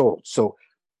of years old. So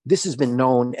this has been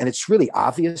known, and it's really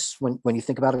obvious when you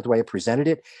think about it, the way I presented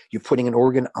it. You're putting an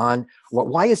organ on,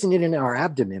 why isn't it in our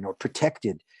abdomen or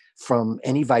protected from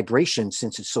any vibration,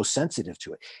 since it's so sensitive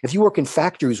to it? If you work in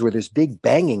factories where there's big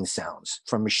banging sounds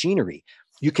from machinery,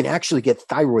 you can actually get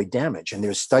thyroid damage, and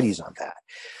there's studies on that.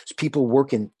 So people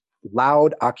work in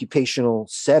loud occupational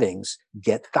settings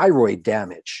get thyroid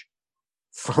damage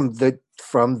from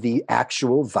the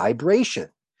actual vibration.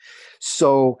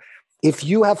 So if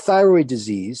you have thyroid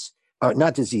disease,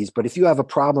 not disease, but if you have a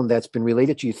problem that's been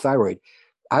related to your thyroid,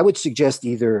 I would suggest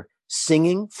either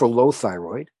singing for low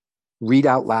thyroid, read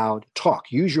out loud,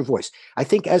 talk, use your voice. I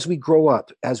think as we grow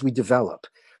up, as we develop,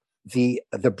 the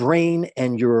brain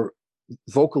and your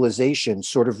vocalization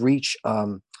sort of reach,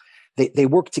 they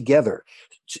work together,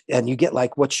 and you get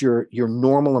like what's your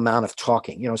normal amount of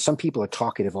talking. Some people are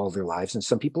talkative all their lives and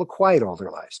some people are quiet all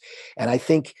their lives. And I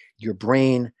think your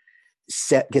brain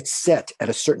gets set at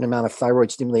a certain amount of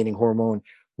thyroid stimulating hormone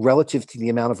relative to the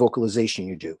amount of vocalization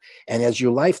you do. And as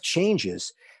your life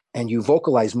changes and you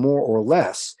vocalize more or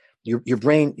less, your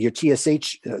brain, your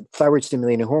TSH, thyroid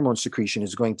stimulating hormone secretion,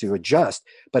 is going to adjust,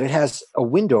 but it has a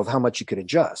window of how much you could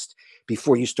adjust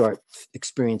before you start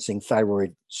experiencing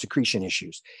thyroid secretion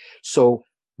issues. So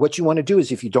what you want to do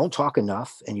is, if you don't talk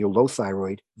enough and you're low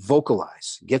thyroid,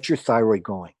 vocalize, get your thyroid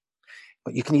going.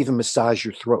 But you can even massage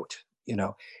your throat,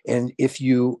 and if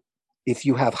you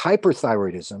have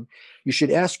hyperthyroidism, you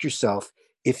should ask yourself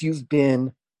if you've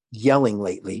been yelling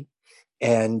lately.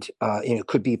 And it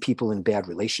could be people in bad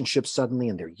relationships suddenly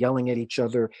and they're yelling at each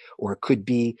other, or it could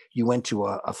be you went to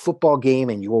a football game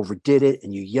and you overdid it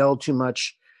and you yelled too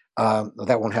much.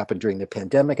 That won't happen during the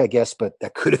pandemic, I guess, but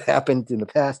that could have happened in the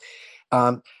past.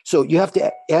 So you have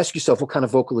to ask yourself what kind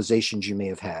of vocalizations you may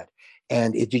have had,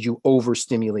 and did you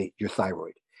overstimulate your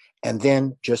thyroid? And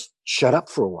then just shut up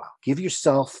for a while. Give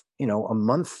yourself, a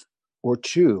month or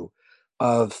two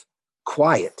of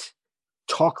quiet.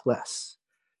 Talk less.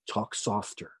 Talk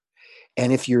softer.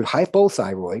 And if you're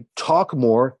hypothyroid, talk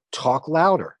more, talk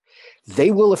louder.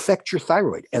 They will affect your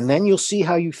thyroid, and then you'll see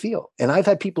how you feel. And I've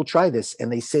had people try this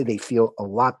and they say they feel a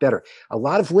lot better. A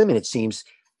lot of women, it seems,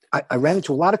 I ran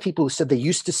into a lot of people who said they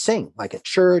used to sing like at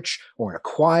church or in a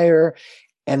choir,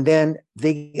 and then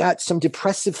they got some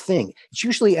depressive thing. It's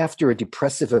usually after a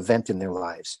depressive event in their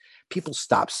lives. People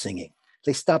stop singing.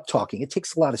 They stop talking. It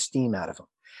takes a lot of steam out of them.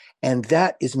 And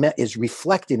that is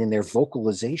reflected in their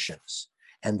vocalizations.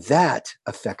 And that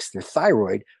affects their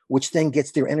thyroid, which then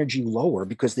gets their energy lower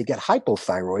because they get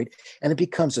hypothyroid, and it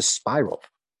becomes a spiral.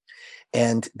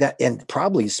 And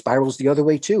probably spirals the other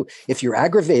way too. If you're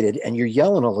aggravated and you're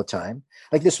yelling all the time,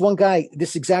 like this one guy,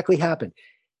 this exactly happened.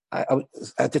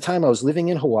 At the time I was living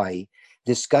in Hawaii,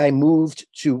 this guy moved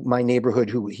to my neighborhood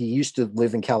he used to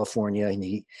live in California, and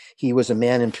he was a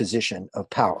man in position of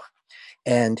power.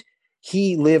 And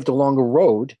he lived along a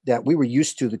road that we were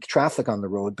used to, the traffic on the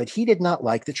road, but he did not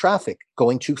like the traffic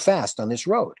going too fast on this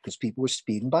road because people were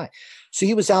speeding by. So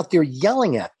he was out there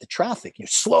yelling at the traffic,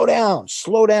 slow down,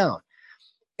 slow down.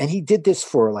 And he did this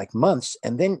for like months.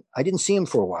 And then I didn't see him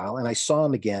for a while, and I saw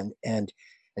him again. And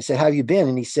I said, "How have you been?"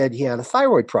 And he said he had a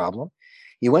thyroid problem.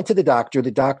 He went to the doctor.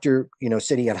 The doctor,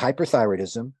 said he had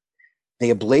hyperthyroidism. They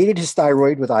ablated his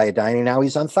thyroid with iodine, and now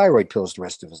he's on thyroid pills the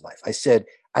rest of his life. I said,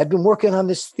 "I've been working on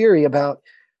this theory about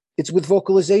it's with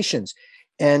vocalizations."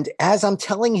 And as I'm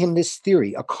telling him this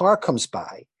theory, a car comes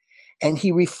by and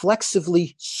he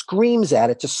reflexively screams at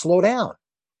it to slow down.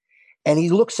 And he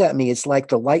looks at me. It's like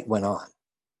the light went on.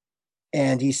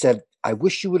 And he said, "I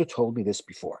wish you would have told me this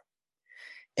before."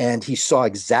 And he saw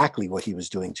exactly what he was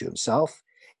doing to himself.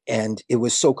 And it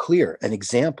was so clear, an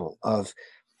example of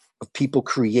people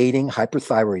creating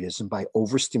hyperthyroidism by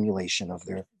overstimulation of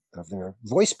their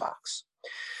voice box.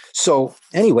 So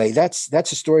anyway, that's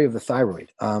a story of the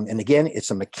thyroid. And again,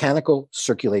 it's a mechanical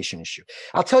circulation issue.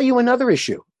 I'll tell you another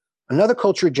issue, another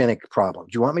culturogenic problem.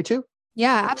 Do you want me to?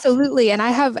 Yeah, absolutely. And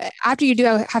after you do,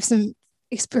 I have some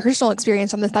personal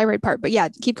experience on the thyroid part, but yeah,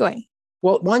 keep going.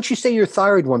 Well, why don't you say your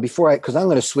thyroid one because I'm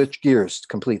going to switch gears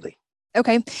completely.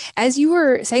 Okay. As you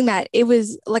were saying that, it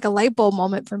was like a light bulb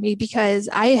moment for me because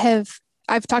I've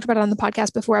talked about it on the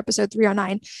podcast before, episode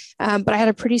 309, but I had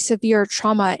a pretty severe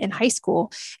trauma in high school.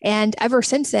 And ever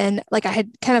since then, like I had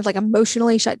kind of like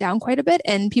emotionally shut down quite a bit.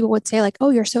 And people would say like, "Oh,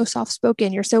 you're so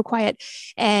soft-spoken, you're so quiet."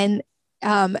 And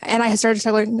I had started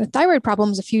struggling with thyroid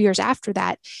problems a few years after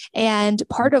that. And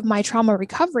part of my trauma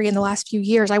recovery in the last few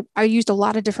years, I used a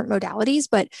lot of different modalities,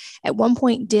 but at one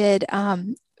point did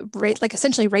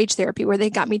essentially rage therapy, where they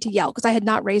got me to yell because I had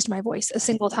not raised my voice a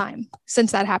single time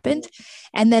since that happened.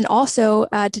 And then also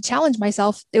to challenge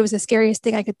myself, it was the scariest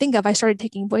thing I could think of. I started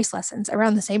taking voice lessons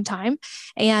around the same time,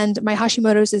 and my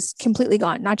Hashimoto's is completely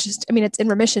gone. It's in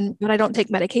remission, but I don't take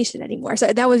medication anymore.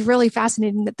 So that was really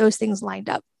fascinating that those things lined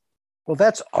up. Well,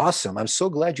 that's awesome. I'm so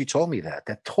glad you told me that.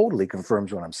 That totally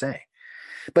confirms what I'm saying.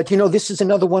 But, this is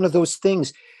another one of those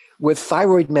things with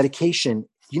thyroid medication.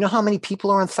 You know how many people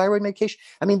are on thyroid medication?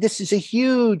 I mean, this is a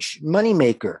huge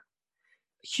moneymaker.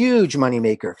 You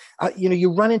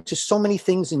run into so many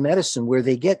things in medicine where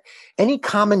they get any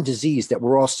common disease that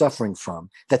we're all suffering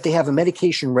from, that they have a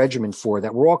medication regimen for,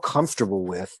 that we're all comfortable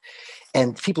with,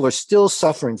 and people are still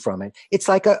suffering from it. It's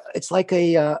like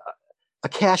a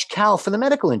cash cow for the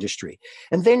medical industry.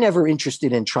 And they're never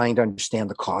interested in trying to understand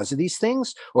the cause of these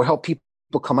things or help people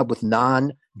come up with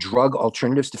non-drug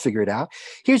alternatives to figure it out.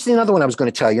 Here's another one I was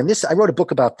going to tell you. And I wrote a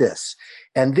book about this.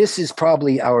 And this is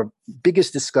probably our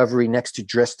biggest discovery next to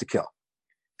Dress to Kill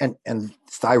and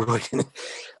thyroid.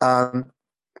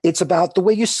 It's about the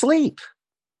way you sleep.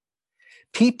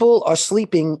 People are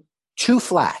sleeping too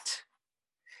flat,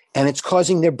 and it's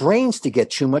causing their brains to get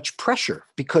too much pressure,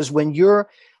 because when you're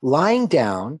lying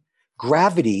down,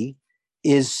 gravity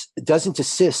doesn't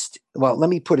assist. Well, let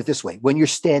me put it this way. When you're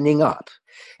standing up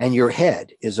and your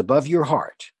head is above your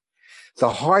heart, the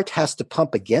heart has to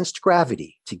pump against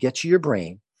gravity to get to your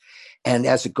brain. And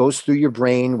as it goes through your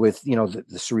brain with, the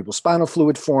cerebral spinal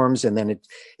fluid forms, and then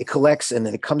it collects, and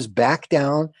then it comes back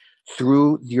down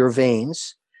through your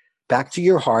veins, back to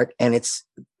your heart, and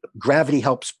gravity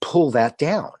helps pull that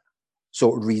down.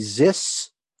 So it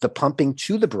resists the pumping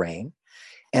to the brain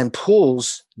and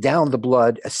pulls down the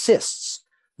blood, assists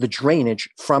the drainage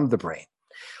from the brain.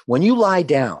 When you lie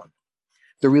down,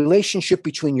 the relationship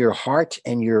between your heart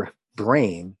and your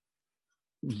brain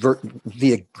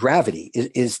via gravity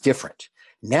is different.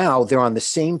 Now they're on the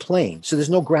same plane, so there's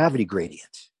no gravity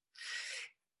gradient.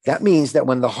 That means that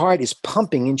when the heart is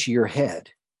pumping into your head,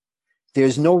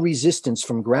 there's no resistance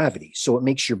from gravity. So it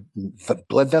makes your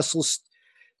blood vessels,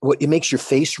 it makes your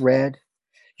face red.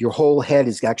 Your whole head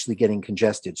is actually getting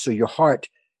congested. So your heart,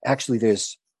 actually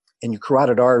in your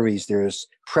carotid arteries, there's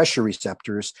pressure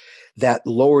receptors that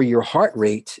lower your heart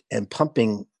rate and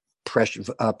pumping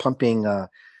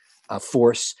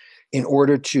force in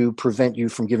order to prevent you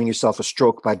from giving yourself a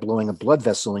stroke by blowing a blood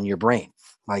vessel in your brain,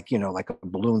 like a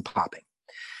balloon popping.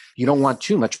 You don't want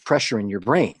too much pressure in your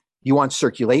brain. You want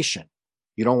circulation.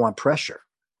 You don't want pressure.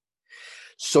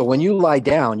 So when you lie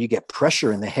down, you get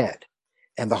pressure in the head,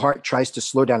 and the heart tries to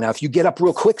slow down. Now, if you get up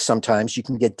real quick, sometimes you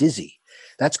can get dizzy.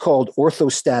 That's called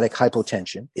orthostatic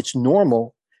hypotension. It's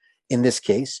normal in this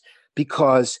case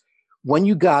because when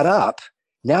you got up,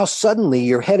 now suddenly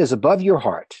your head is above your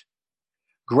heart.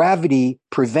 Gravity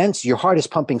prevents, your heart is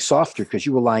pumping softer because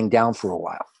you were lying down for a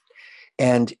while.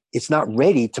 And it's not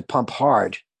ready to pump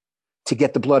hard to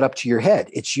get the blood up to your head.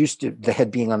 It's used to the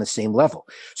head being on the same level.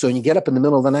 So when you get up in the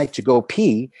middle of the night to go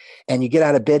pee and you get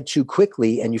out of bed too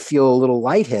quickly and you feel a little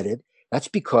lightheaded, that's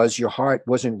because your heart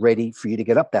wasn't ready for you to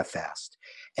get up that fast.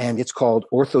 And it's called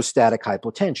orthostatic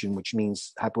hypotension, which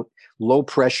means low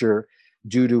pressure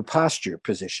due to posture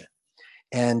position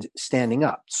and standing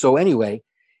up. So anyway,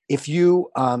 if you,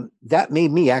 that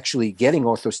made me actually getting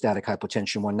orthostatic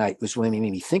hypotension one night was when it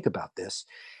made me think about this.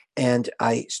 And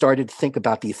I started to think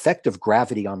about the effect of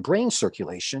gravity on brain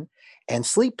circulation and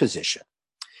sleep position.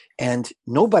 And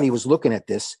nobody was looking at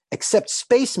this except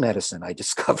space medicine, I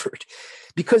discovered,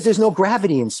 because there's no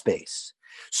gravity in space.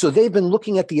 So they've been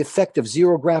looking at the effect of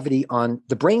zero gravity on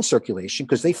the brain circulation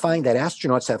because they find that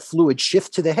astronauts have fluid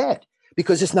shift to the head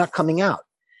because it's not coming out.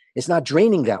 It's not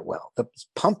draining that well. It's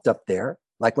pumped up there,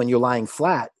 like when you're lying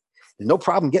flat. There's no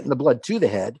problem getting the blood to the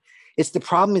head. It's the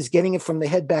problem is getting it from the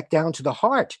head back down to the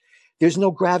heart. There's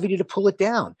no gravity to pull it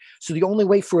down. So the only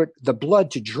way for the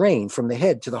blood to drain from the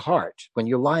head to the heart when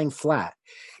you're lying flat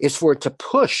is for it to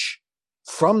push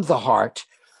from the heart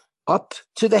up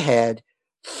to the head,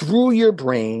 through your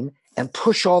brain, and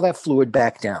push all that fluid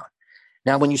back down.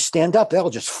 Now, when you stand up, that'll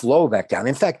just flow back down.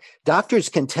 In fact, doctors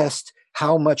can test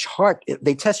how much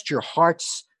they test your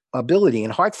heart's ability in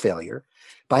heart failure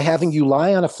by having you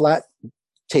lie on a flat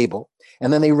table,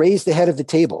 and then they raise the head of the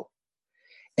table.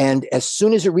 And as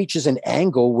soon as it reaches an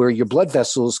angle where your blood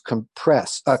vessels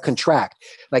contract,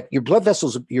 like your blood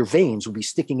vessels, your veins will be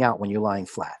sticking out when you're lying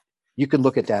flat. You can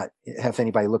look at that, have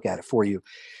anybody look at it for you.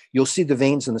 You'll see the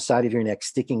veins on the side of your neck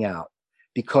sticking out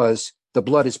because the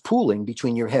blood is pooling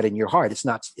between your head and your heart. It's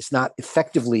not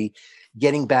effectively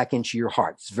getting back into your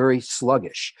heart. It's very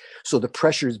sluggish. So the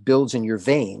pressure builds in your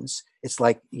veins. It's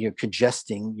like you're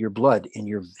congesting your blood in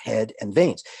your head and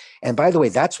veins. And by the way,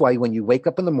 that's why when you wake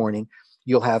up in the morning,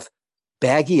 you'll have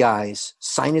baggy eyes,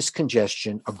 sinus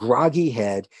congestion, a groggy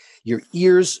head, your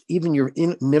ears, even your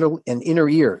middle and inner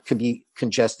ear can be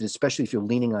congested, especially if you're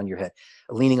leaning on your head,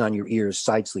 leaning on your ears,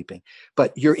 side sleeping.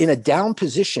 But you're in a down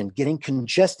position, getting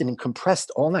congested and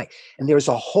compressed all night. And there's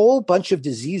a whole bunch of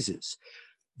diseases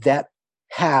that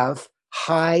have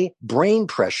high brain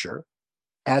pressure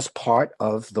as part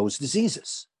of those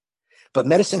diseases. But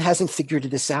medicine hasn't figured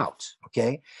this out,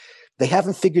 okay? They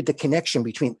haven't figured the connection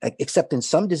between, except in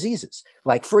some diseases,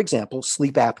 like, for example,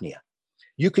 sleep apnea.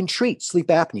 You can treat sleep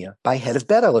apnea by head of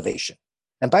bed elevation.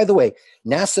 And by the way,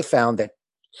 NASA found that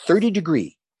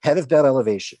 30-degree head of bed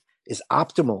elevation is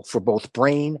optimal for both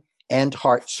brain and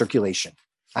heart circulation.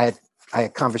 I had a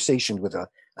conversation with a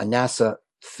NASA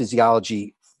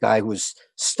physiology guy who was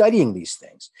studying these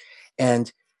things.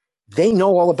 And they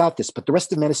know all about this, but the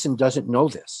rest of medicine doesn't know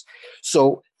this.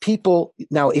 So people,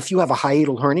 now, if you have a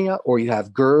hiatal hernia or you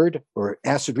have GERD or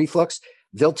acid reflux,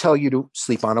 they'll tell you to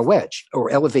sleep on a wedge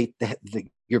or elevate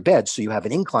your bed so you have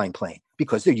an incline plane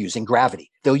because they're using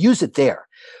gravity. They'll use it there,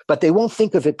 but they won't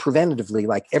think of it preventatively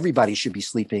like everybody should be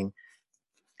sleeping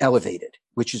elevated,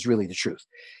 which is really the truth.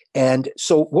 And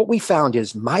so what we found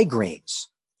is migraines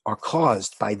are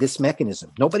caused by this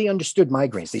mechanism. Nobody understood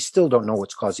migraines. They still don't know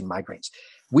what's causing migraines.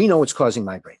 We know what's causing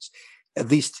migraines. At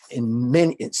least in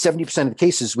 70% of the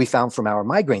cases we found from our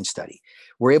migraine study,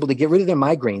 we're able to get rid of their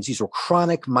migraines. These were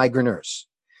chronic migraineurs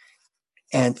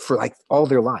and for like all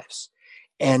their lives.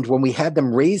 And when we had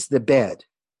them raise the bed,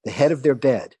 the head of their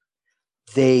bed,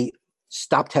 they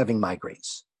stopped having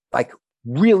migraines, like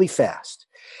really fast.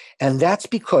 And that's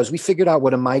because we figured out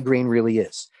what a migraine really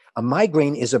is. A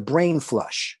migraine is a brain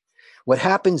flush. What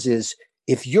happens is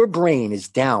if your brain is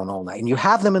down all night and you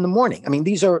have them in the morning, I mean,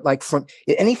 these are like from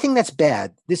anything that's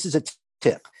bad. This is a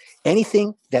tip.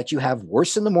 Anything that you have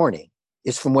worse in the morning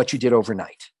is from what you did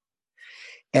overnight.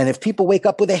 And if people wake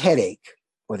up with a headache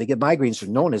or they get migraines,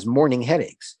 known as morning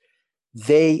headaches,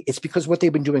 it's because of what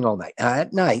they've been doing all night. And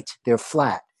at night, they're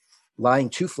flat, lying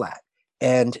too flat,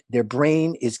 and their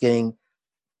brain is getting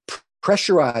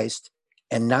pressurized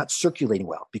and not circulating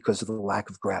well because of the lack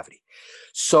of gravity.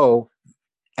 So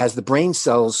as the brain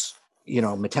cells,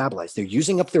 metabolize, they're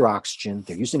using up their oxygen,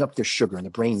 they're using up their sugar, and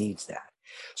the brain needs that.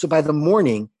 So by the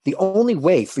morning, the only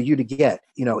way for you to get,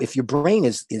 if your brain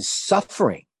is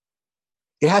suffering,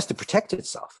 it has to protect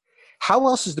itself. How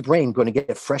else is the brain going to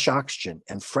get fresh oxygen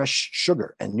and fresh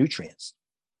sugar and nutrients?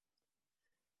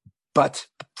 But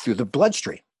through the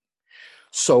bloodstream.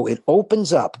 So it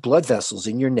opens up blood vessels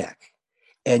in your neck,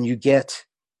 and you get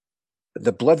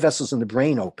the blood vessels in the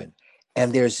brain open,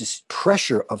 And there's this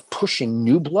pressure of pushing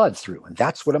new blood through. And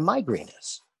that's what a migraine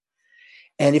is.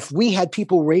 And if we had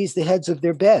people raise the heads of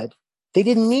their bed, they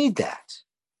didn't need that.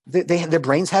 Their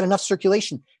brains had enough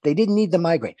circulation. They didn't need the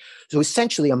migraine. So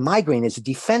essentially, a migraine is a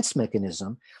defense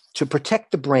mechanism to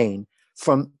protect the brain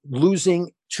from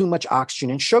losing too much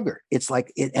oxygen and sugar.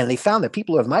 And they found that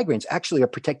people who have migraines actually are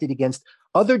protected against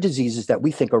other diseases that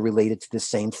we think are related to the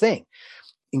same thing,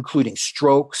 including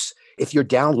strokes. If you're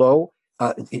down low,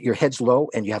 your head's low,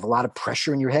 and you have a lot of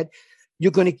pressure in your head,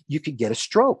 you could get a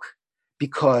stroke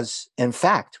because, in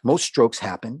fact, most strokes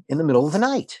happen in the middle of the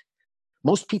night.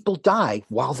 Most people die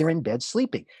while they're in bed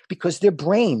sleeping because their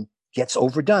brain gets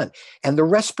overdone. And the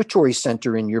respiratory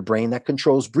center in your brain that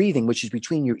controls breathing, which is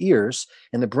between your ears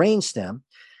and the brainstem,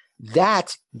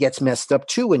 that gets messed up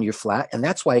too when you're flat. And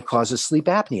that's why it causes sleep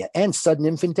apnea and sudden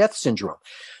infant death syndrome.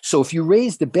 So if you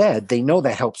raise the bed, they know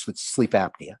that helps with sleep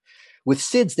apnea. With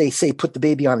SIDS, they say put the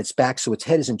baby on its back so its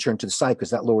head isn't turned to the side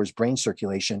because that lowers brain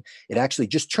circulation. It actually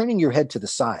just turning your head to the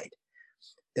side,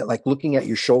 like looking at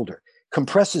your shoulder,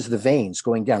 compresses the veins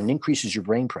going down and increases your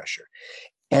brain pressure.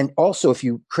 And also, if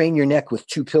you crane your neck with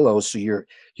two pillows so your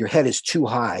head is too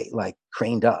high, like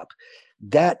craned up,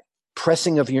 that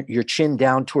pressing of your chin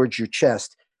down towards your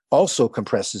chest also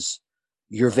compresses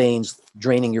your veins,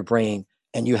 draining your brain,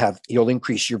 and you'll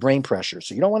increase your brain pressure.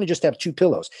 So you don't want to just have two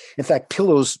pillows. In fact,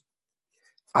 pillows,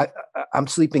 I'm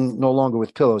sleeping no longer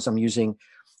with pillows. I'm using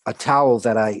a towel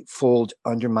that I fold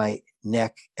under my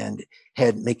neck and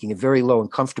head, making it very low and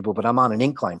comfortable, but I'm on an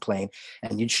incline plane,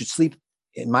 and you should sleep,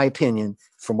 in my opinion,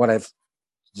 from what I've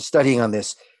been studying on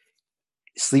this,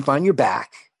 sleep on your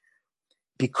back,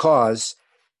 because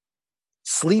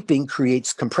sleeping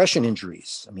creates compression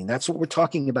injuries. I mean, that's what we're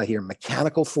talking about here,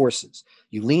 mechanical forces.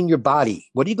 You lean your body.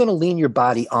 What are you going to lean your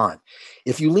body on?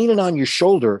 If you lean it on your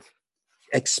shoulder,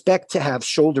 expect to have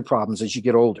shoulder problems as you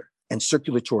get older and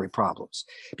circulatory problems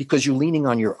because you're leaning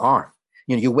on your arm.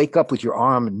 You wake up with your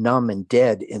arm numb and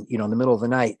dead in the middle of the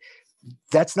night.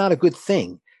 That's not a good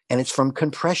thing. And it's from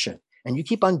compression. And you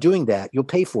keep on doing that, you'll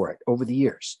pay for it over the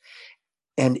years.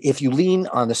 And if you lean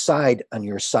on the side, on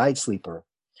your side sleeper,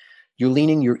 you're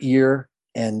leaning your ear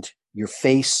and your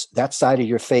face, that side of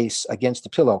your face against the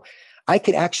pillow. I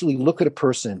could actually look at a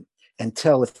person and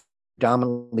tell if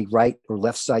dominantly right or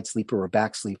left side sleeper or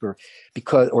back sleeper,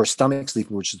 or stomach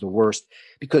sleeper, which is the worst,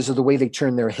 because of the way they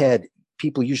turn their head.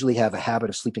 People usually have a habit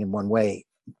of sleeping in one way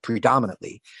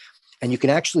predominantly. And you can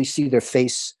actually see their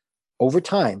face over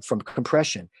time from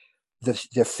compression.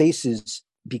 Their faces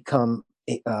become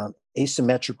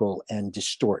asymmetrical and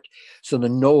distort. So the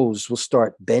nose will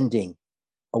start bending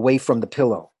away from the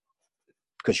pillow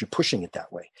because you're pushing it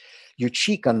that way. Your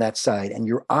cheek on that side and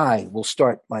your eye will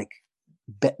start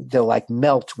they'll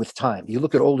melt with time. You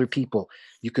look at older people,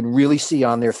 you can really see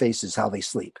on their faces how they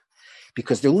sleep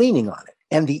because they're leaning on it.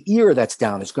 And the ear that's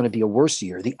down is going to be a worse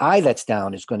ear. The eye that's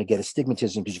down is going to get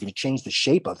astigmatism because you're going to change the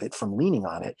shape of it from leaning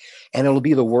on it, and it'll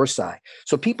be the worse eye.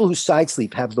 So people who side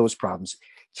sleep have those problems.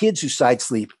 Kids who side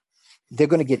sleep, they're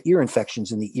going to get ear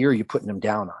infections in the ear you're putting them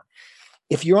down on.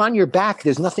 If you're on your back,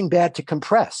 there's nothing bad to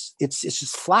compress. It's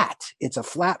just flat. It's a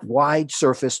flat, wide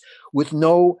surface with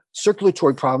no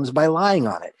circulatory problems by lying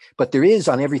on it. But there is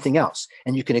on everything else.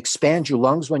 And you can expand your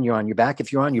lungs when you're on your back.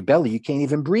 If you're on your belly, you can't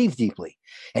even breathe deeply.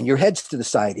 And your head's to the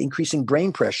side, increasing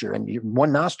brain pressure, and your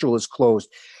one nostril is closed.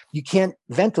 You can't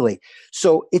ventilate.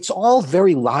 So it's all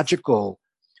very logical.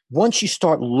 Once you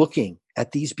start looking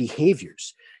at these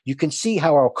behaviors, you can see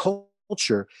how our culture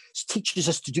teaches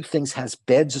us to do things, has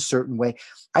beds a certain way.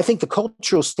 I think the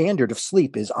cultural standard of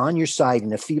sleep is on your side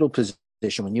in a fetal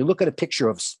position. When you look at a picture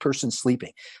of a person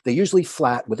sleeping, they're usually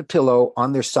flat with a pillow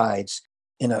on their sides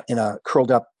in a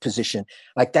curled up position.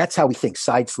 Like that's how we think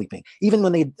side sleeping. Even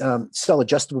when they sell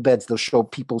adjustable beds, they'll show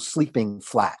people sleeping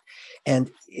flat. And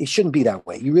it shouldn't be that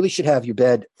way. You really should have your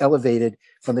bed elevated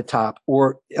from the top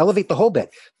or elevate the whole bed.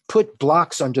 Put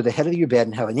blocks under the head of your bed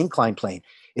and have an incline plane.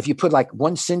 If you put like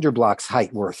one cinder block's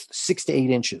height worth 6 to 8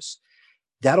 inches,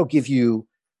 that'll give you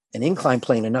an incline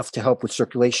plane enough to help with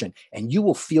circulation, and you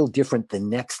will feel different the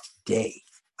next day.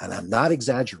 And I'm not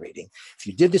exaggerating. If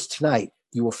you did this tonight,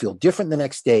 you will feel different the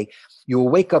next day. You will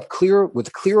wake up clearer with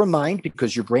a clearer mind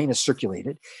because your brain is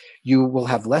circulated. You will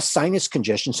have less sinus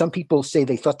congestion. Some people say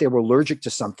they thought they were allergic to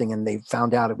something and they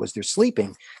found out it was their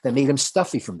sleeping that made them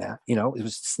stuffy from that. It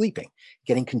was sleeping,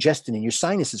 getting congested in your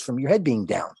sinuses from your head being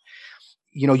down.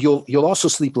 You'll also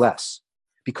sleep less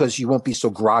because you won't be so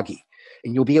groggy,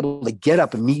 and you'll be able to get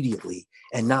up immediately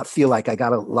and not feel like I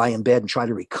got to lie in bed and try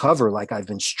to recover like I've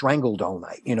been strangled all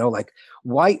night.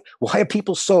 Why are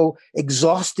people so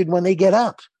exhausted when they get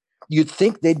up? You'd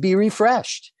think they'd be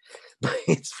refreshed,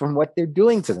 It's from what they're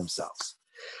doing to themselves.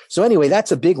 So anyway,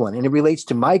 that's a big one. And it relates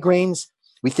to migraines.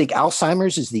 We think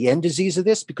Alzheimer's is the end disease of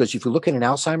this, because if you look at an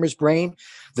Alzheimer's brain,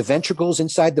 the ventricles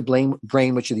inside the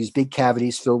brain, which are these big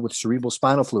cavities filled with cerebral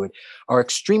spinal fluid, are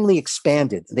extremely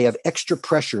expanded. They have extra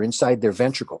pressure inside their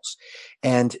ventricles.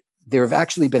 And there have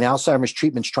actually been Alzheimer's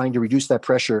treatments trying to reduce that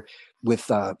pressure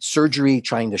with surgery,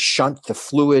 trying to shunt the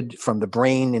fluid from the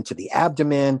brain into the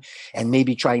abdomen, and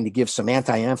maybe trying to give some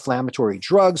anti-inflammatory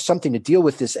drugs, something to deal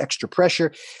with this extra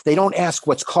pressure. They don't ask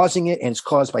what's causing it, and it's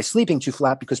caused by sleeping too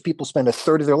flat, because people spend a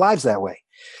third of their lives that way.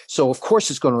 So of course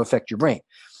it's going to affect your brain.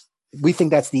 We think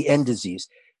that's the end disease.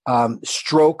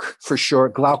 Stroke for sure,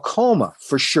 glaucoma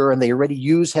for sure, and they already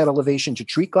use head elevation to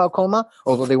treat glaucoma,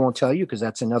 although they won't tell you, because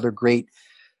that's another great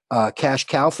cash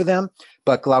cow for them.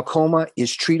 But glaucoma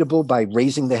is treatable by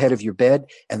raising the head of your bed,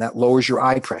 and that lowers your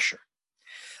eye pressure.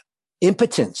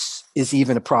 Impotence is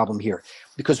even a problem here,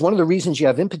 because one of the reasons you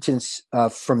have impotence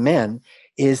for men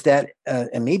is that,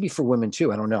 and maybe for women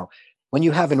too, I don't know, when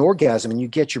you have an orgasm and you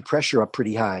get your pressure up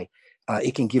pretty high,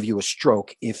 it can give you a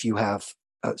stroke if you have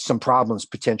some problems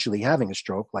potentially having a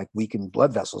stroke, like weakened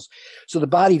blood vessels. So the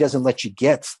body doesn't let you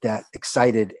get that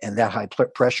excited and that high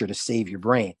pressure to save your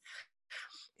brain.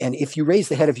 And if you raise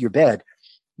the head of your bed,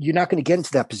 you're not going to get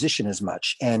into that position as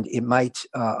much. And it might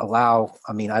allow,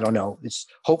 I don't know, it's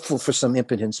hopeful for some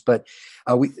impotence, but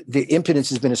the impotence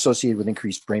has been associated with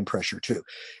increased brain pressure too.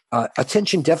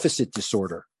 Attention deficit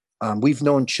disorder. We've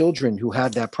known children who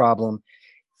had that problem,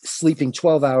 sleeping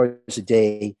 12 hours a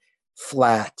day,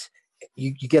 flat.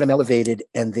 You get them elevated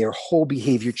and their whole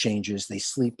behavior changes. They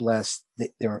sleep less.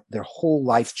 Their whole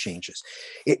life changes.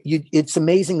 It's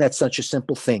amazing that such a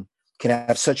simple thing can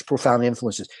have such profound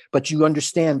influences, but you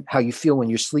understand how you feel when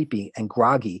you're sleepy and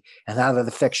groggy and how that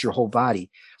affects your whole body.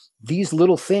 These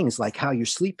little things, like how you're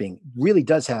sleeping, really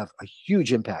does have a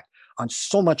huge impact on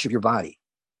so much of your body,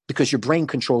 because your brain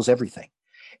controls everything.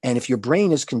 And if your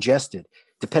brain is congested,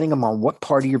 depending on what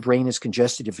part of your brain is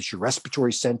congested, if it's your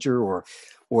respiratory center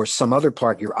or some other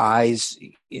part, your eyes,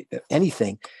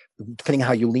 anything, depending on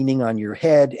how you're leaning on your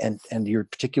head and your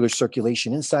particular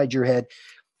circulation inside your head,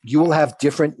 you will have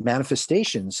different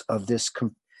manifestations of this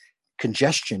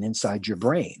congestion inside your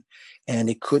brain. And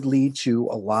it could lead to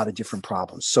a lot of different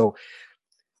problems. So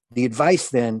the advice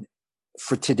then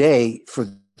for today, for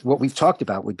what we've talked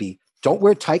about, would be, don't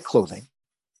wear tight clothing.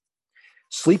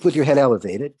 Sleep with your head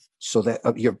elevated, so that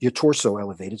your torso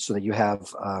elevated, so that you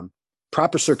have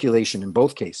proper circulation in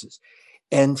both cases.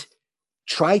 And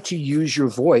try to use your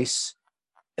voice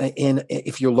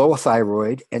if you're low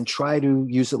thyroid, and try to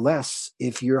use it less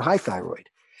if you're high thyroid.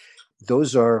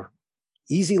 Those are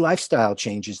easy lifestyle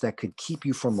changes that could keep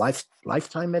you from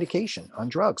lifetime medication on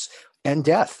drugs and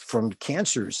death from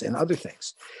cancers and other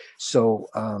things. So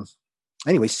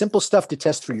anyway, simple stuff to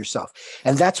test for yourself.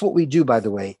 And that's what we do, by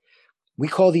the way. We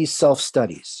call these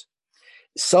self-studies.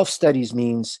 Self-studies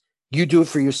means you do it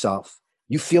for yourself.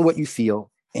 You feel what you feel,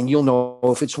 and you'll know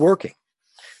if it's working.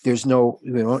 We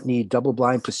don't need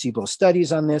double-blind placebo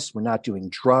studies on this. We're not doing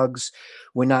drugs.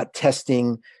 We're not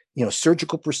testing,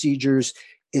 surgical procedures.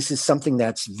 This is something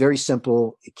that's very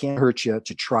simple. It can't hurt you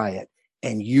to try it.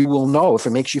 And you will know if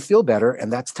it makes you feel better,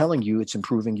 and that's telling you it's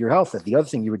improving your health. That the other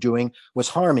thing you were doing was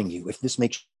harming you, if this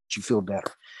makes you feel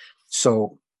better.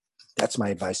 So that's my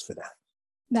advice for that.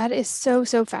 That is so,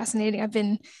 so fascinating. I've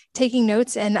been taking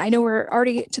notes, and I know we're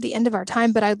already to the end of our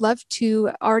time, but I'd love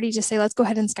to already just say, let's go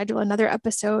ahead and schedule another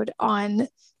episode on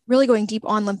really going deep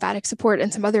on lymphatic support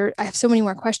and I have so many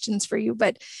more questions for you,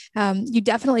 but you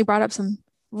definitely brought up some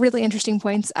really interesting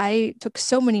points. I took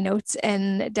so many notes,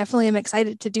 and definitely am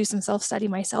excited to do some self-study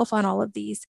myself on all of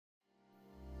these.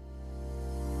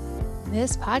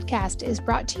 This podcast is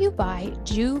brought to you by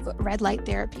Juve red light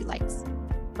therapy lights.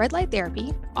 Red light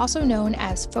therapy, also known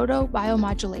as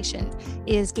photobiomodulation,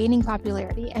 is gaining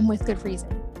popularity, and with good reason.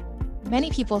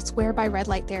 Many people swear by red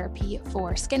light therapy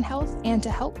for skin health and to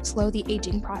help slow the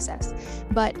aging process,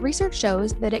 but research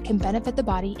shows that it can benefit the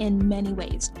body in many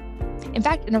ways. In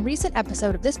fact, in a recent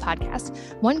episode of this podcast,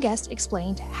 one guest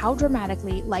explained how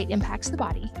dramatically light impacts the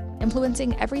body,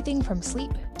 influencing everything from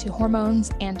sleep to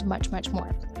hormones and much, much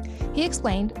more. He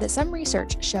explained that some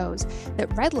research shows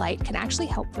that red light can actually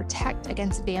help protect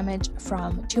against damage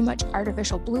from too much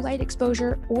artificial blue light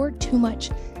exposure or too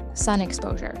much sun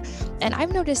exposure. And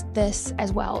I've noticed this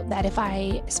as well, that if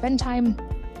I spend time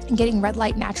getting red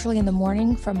light naturally in the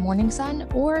morning from morning sun,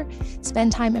 or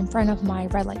spend time in front of my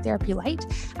red light therapy light,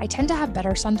 I tend to have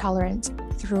better sun tolerance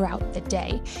throughout the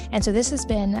day. And so this has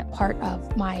been part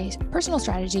of my personal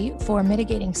strategy for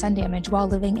mitigating sun damage while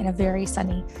living in a very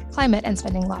sunny climate and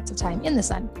spending lots of time in the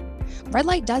sun. Red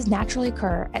light does naturally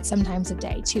occur at some times of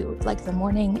day too, like the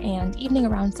morning and evening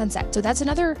around sunset. So that's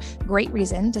another great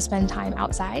reason to spend time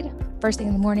outside, first thing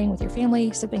in the morning with your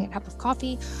family, sipping a cup of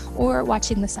coffee, or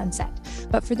watching the sunset.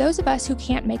 But for those of us who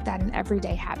can't make that an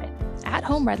everyday habit,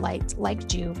 at-home red lights like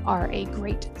Juve are a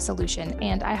great solution,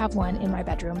 and I have one in my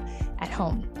bedroom at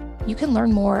home. You can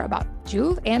learn more about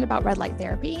Juve and about red light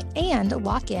therapy and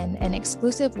lock in an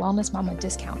exclusive Wellness Mama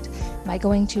discount by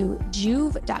going to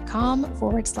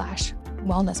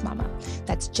juve.com/Wellness Mama.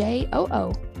 That's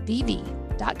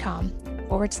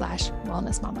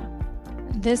JOOVV.com/Wellness Mama.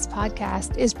 This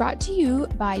podcast is brought to you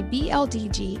by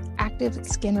BLDG Active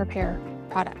Skin Repair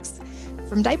Products.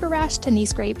 From diaper rash to knee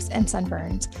scrapes and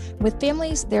sunburns, with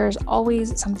families, there's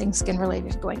always something skin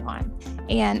related going on.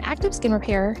 And Active Skin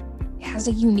Repair has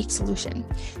a unique solution.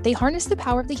 They harness the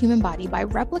power of the human body by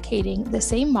replicating the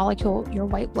same molecule your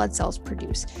white blood cells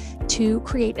produce to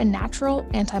create a natural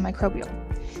antimicrobial.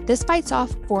 This fights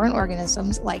off foreign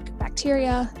organisms like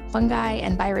bacteria, fungi,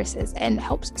 and viruses and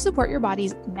helps support your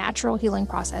body's natural healing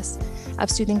process of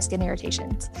soothing skin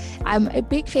irritations. I'm a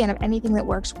big fan of anything that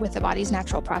works with the body's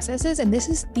natural processes, and this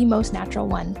is the most natural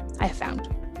one I've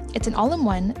found. It's an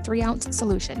all-in-one 3-ounce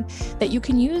solution that you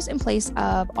can use in place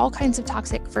of all kinds of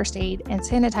toxic first aid and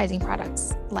sanitizing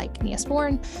products like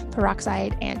Neosporin,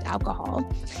 peroxide, and alcohol.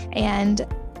 And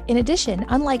in addition,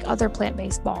 unlike other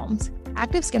plant-based balms,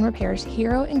 Active Skin Repair's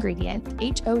hero ingredient,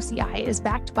 HOCI, is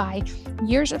backed by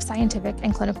years of scientific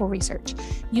and clinical research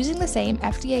using the same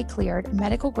FDA-cleared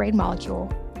medical-grade molecule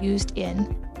used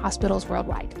in hospitals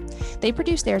worldwide. They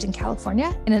produce theirs in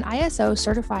California in an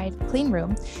ISO-certified clean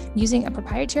room using a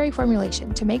proprietary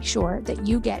formulation to make sure that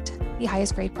you get the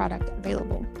highest grade product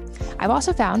available. I've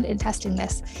also found in testing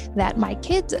this that my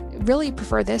kids really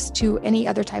prefer this to any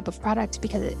other type of product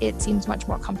because it seems much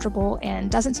more comfortable and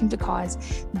doesn't seem to cause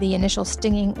the initial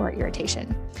stinging or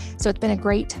irritation. So it's been a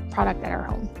great product at our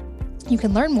home. You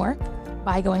can learn more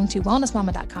by going to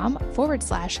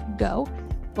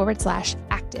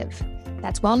wellnessmama.com/go/active.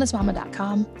 That's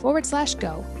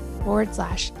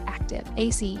wellnessmama.com/go/active,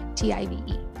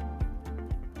 ACTIVE.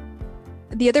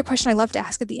 The other question I love to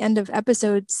ask at the end of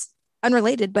episodes,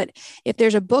 unrelated, but if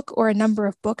there's a book or a number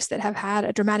of books that have had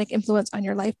a dramatic influence on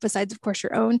your life besides, of course,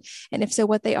 your own, and if so,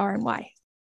 what they are and why.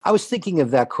 I was thinking of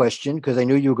that question because I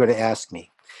knew you were going to ask me.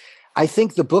 I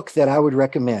think the book that I would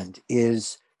recommend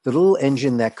is The Little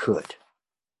Engine That Could.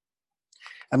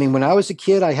 I mean, when I was a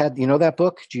kid, I had, that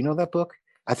book? Do you know that book?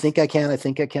 I think I can,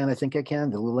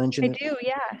 The Little Engine. I do,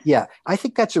 yeah. Yeah, I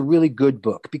think that's a really good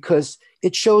book because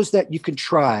it shows that you can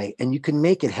try and you can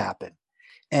make it happen.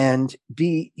 And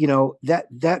be,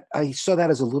 that I saw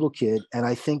that as a little kid. And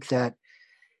I think that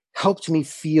helped me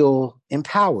feel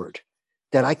empowered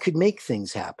that I could make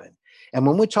things happen. And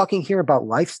when we're talking here about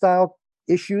lifestyle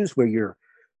issues where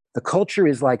the culture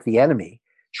is like the enemy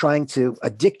trying to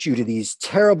addict you to these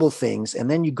terrible things.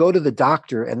 And then you go to the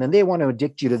doctor and then they want to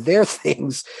addict you to their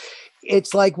things.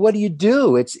 It's like, what do you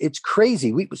do? It's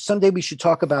crazy. Someday we should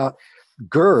talk about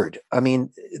GERD. I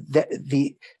mean,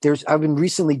 I've been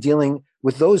recently dealing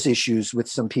with those issues with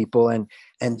some people and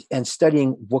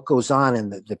studying what goes on in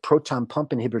the proton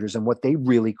pump inhibitors and what they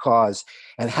really cause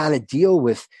and how to deal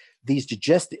with these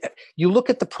digestive. You look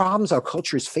at the problems our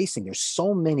culture is facing. There's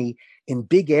so many in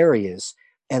big areas,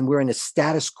 and we're in a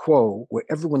status quo where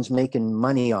everyone's making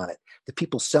money on it. The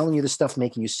people selling you the stuff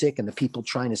making you sick and the people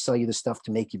trying to sell you the stuff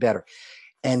to make you better.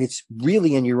 And it's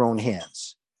really in your own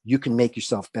hands. You can make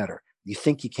yourself better. You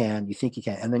think you can,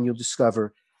 and then you'll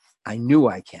discover, I knew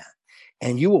I can.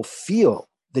 And you will feel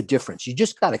the difference. You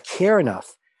just got to care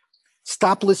enough.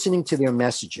 Stop listening to their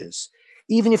messages.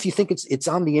 Even if you think it's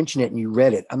on the internet and you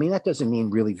read it, I mean, that doesn't mean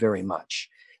really very much.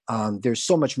 There's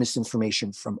so much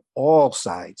misinformation from all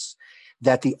sides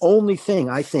that the only thing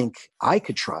I think I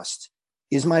could trust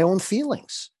is my own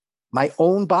feelings, my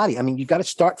own body. I mean, you got to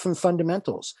start from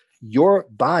fundamentals. Your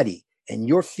body and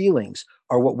your feelings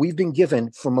are what we've been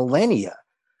given for millennia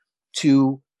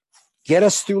to get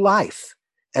us through life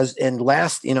and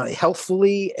last,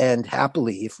 healthfully and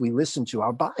happily if we listen to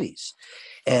our bodies.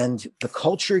 And the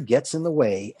culture gets in the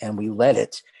way and we let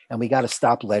it, and we got to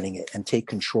stop letting it and take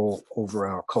control over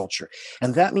our culture.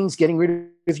 And that means getting rid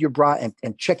of your bra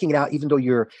and checking it out, even though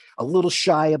you're a little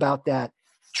shy about that.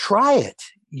 Try it.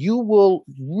 You will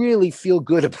really feel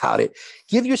good about it.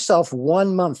 Give yourself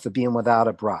 1 month of being without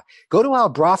a bra. Go to our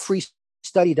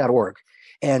brafreestudy.org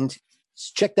and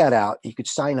check that out. You could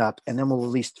sign up, and then we'll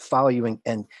at least follow you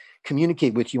and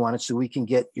communicate with you on it so we can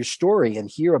get your story and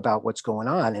hear about what's going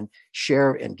on and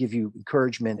share and give you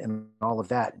encouragement and all of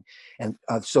that.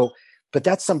 But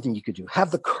that's something you could do.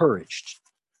 Have the courage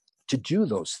to do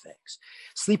those things.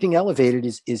 Sleeping elevated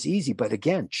is easy, but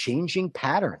again, changing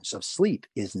patterns of sleep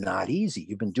is not easy.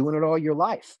 You've been doing it all your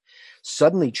life.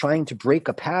 Suddenly trying to break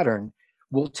a pattern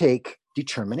will take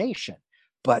determination,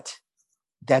 but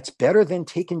that's better than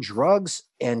taking drugs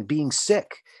and being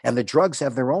sick. And the drugs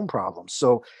have their own problems.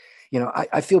 So,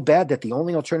 I feel bad that the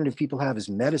only alternative people have is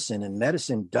medicine, and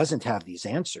medicine doesn't have these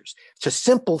answers to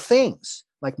simple things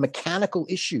like mechanical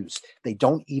issues they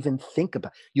don't even think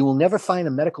about. You will never find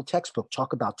a medical textbook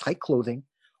talk about tight clothing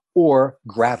or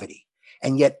gravity.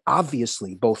 And yet,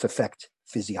 obviously, both affect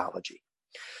physiology.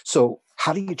 So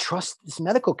how do you trust this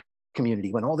medical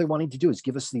community when all they're wanting to do is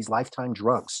give us these lifetime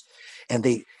drugs? And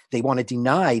they want to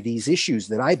deny these issues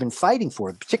that I've been fighting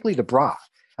for, particularly the bra.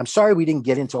 I'm sorry we didn't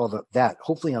get into all that.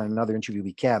 Hopefully on another interview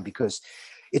we can, because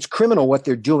it's criminal what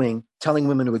they're doing, telling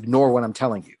women to ignore what I'm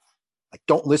telling you. Like,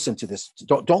 don't listen to this.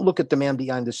 Don't look at the man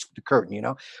behind the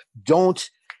curtain, Don't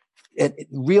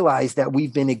realize that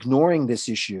we've been ignoring this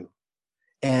issue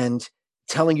and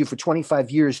telling you for 25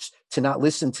 years to not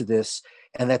listen to this,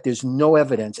 and that there's no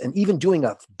evidence, and even doing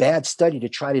a bad study to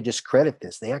try to discredit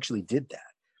this. They actually did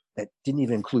that. That didn't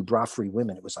even include bra-free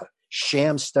women. It was a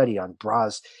sham study on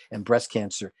bras and breast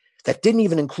cancer that didn't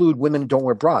even include women who don't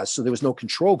wear bras. So there was no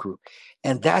control group.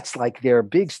 And that's like their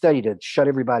big study to shut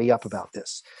everybody up about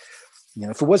this.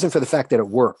 If it wasn't for the fact that it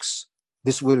works,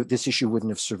 this issue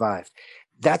wouldn't have survived.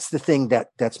 That's the thing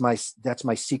that's my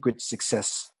secret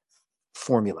success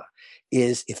formula,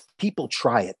 is if people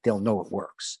try it, they'll know it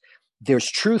works. There's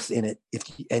truth in it,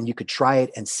 and you could try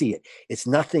it and see it. It's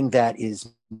nothing that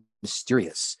is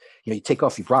mysterious. You take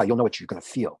off your bra, you'll know what you're going to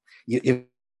feel.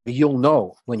 You'll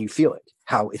know when you feel it,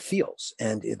 how it feels.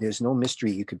 And there's no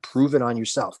mystery. You could prove it on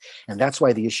yourself. And that's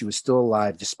why the issue is still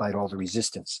alive despite all the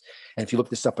resistance. And if you look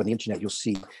this up on the internet, you'll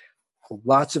see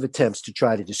lots of attempts to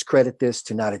try to discredit this,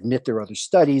 to not admit there are other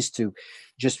studies, to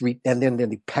just and then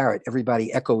they parrot.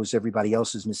 Everybody echoes everybody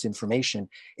else's misinformation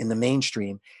in the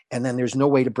mainstream. And then there's no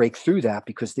way to break through that,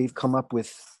 because they've come up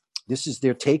with, this is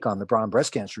their take on the bra and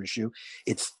breast cancer issue.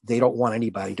 They don't want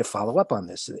anybody to follow up on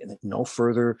this. No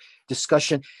further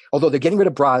discussion. Although they're getting rid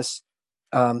of bras,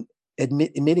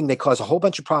 admitting they cause a whole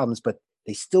bunch of problems, but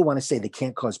they still want to say they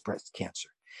can't cause breast cancer.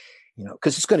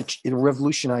 Because it'll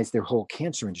revolutionize their whole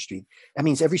cancer industry. That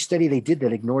means every study they did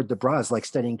that ignored the bras, like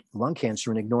studying lung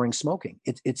cancer and ignoring smoking.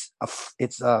 It's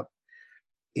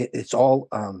all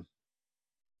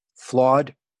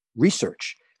flawed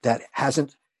research that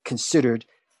hasn't considered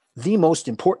the most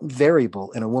important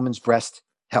variable in a woman's breast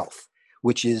health,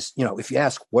 which is, if you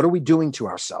ask, what are we doing to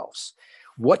ourselves?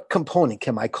 What component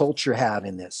can my culture have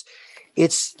in this?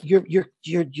 It's you're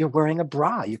wearing a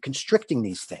bra. You're constricting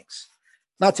these things.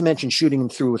 Not to mention shooting them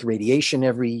through with radiation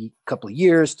every couple of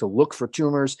years to look for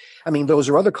tumors. I mean, those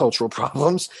are other cultural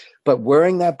problems, but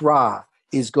wearing that bra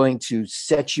is going to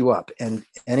set you up. And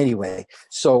anyway,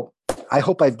 so I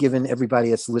hope I've given everybody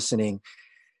that's listening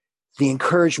the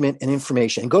encouragement and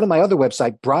information. And go to my other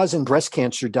website,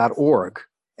 brasandbreastcancer.org,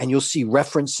 and you'll see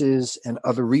references and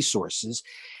other resources.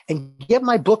 And get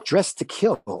my book, Dressed to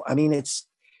Kill. I mean, it's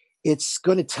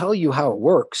going to tell you how it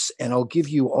works, and I'll give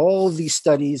you all these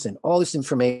studies and all this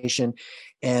information,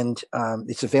 and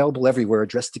it's available everywhere.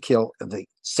 Dressed to Kill, the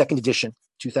second edition,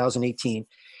 2018,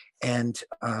 and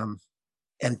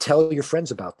tell your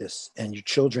friends about this, and your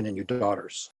children and your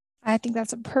daughters. I think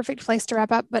that's a perfect place to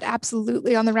wrap up, but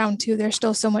absolutely on the round two, there's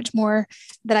still so much more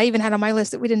that I even had on my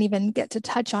list that we didn't even get to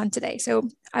touch on today. So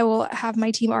I will have my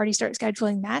team already start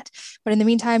scheduling that. But in the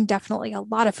meantime, definitely a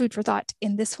lot of food for thought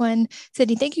in this one.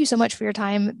 Sydney, thank you so much for your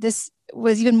time. This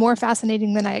was even more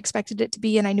fascinating than I expected it to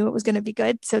be, and I knew it was going to be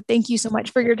good. So thank you so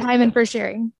much for your time and for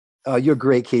sharing. You're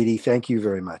great, Katie. Thank you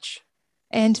very much.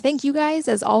 And thank you guys,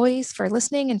 as always, for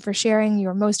listening and for sharing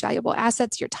your most valuable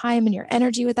assets, your time and your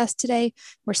energy with us today.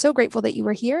 We're so grateful that you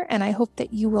were here, and I hope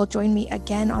that you will join me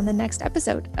again on the next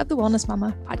episode of the Wellness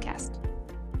Mama podcast.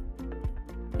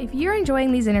 If you're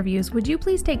enjoying these interviews, would you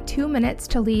please take 2 minutes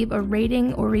to leave a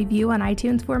rating or review on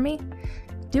iTunes for me?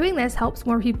 Doing this helps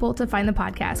more people to find the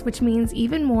podcast, which means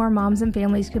even more moms and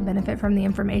families can benefit from the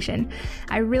information.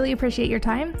 I really appreciate your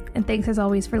time, and thanks as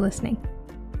always for listening.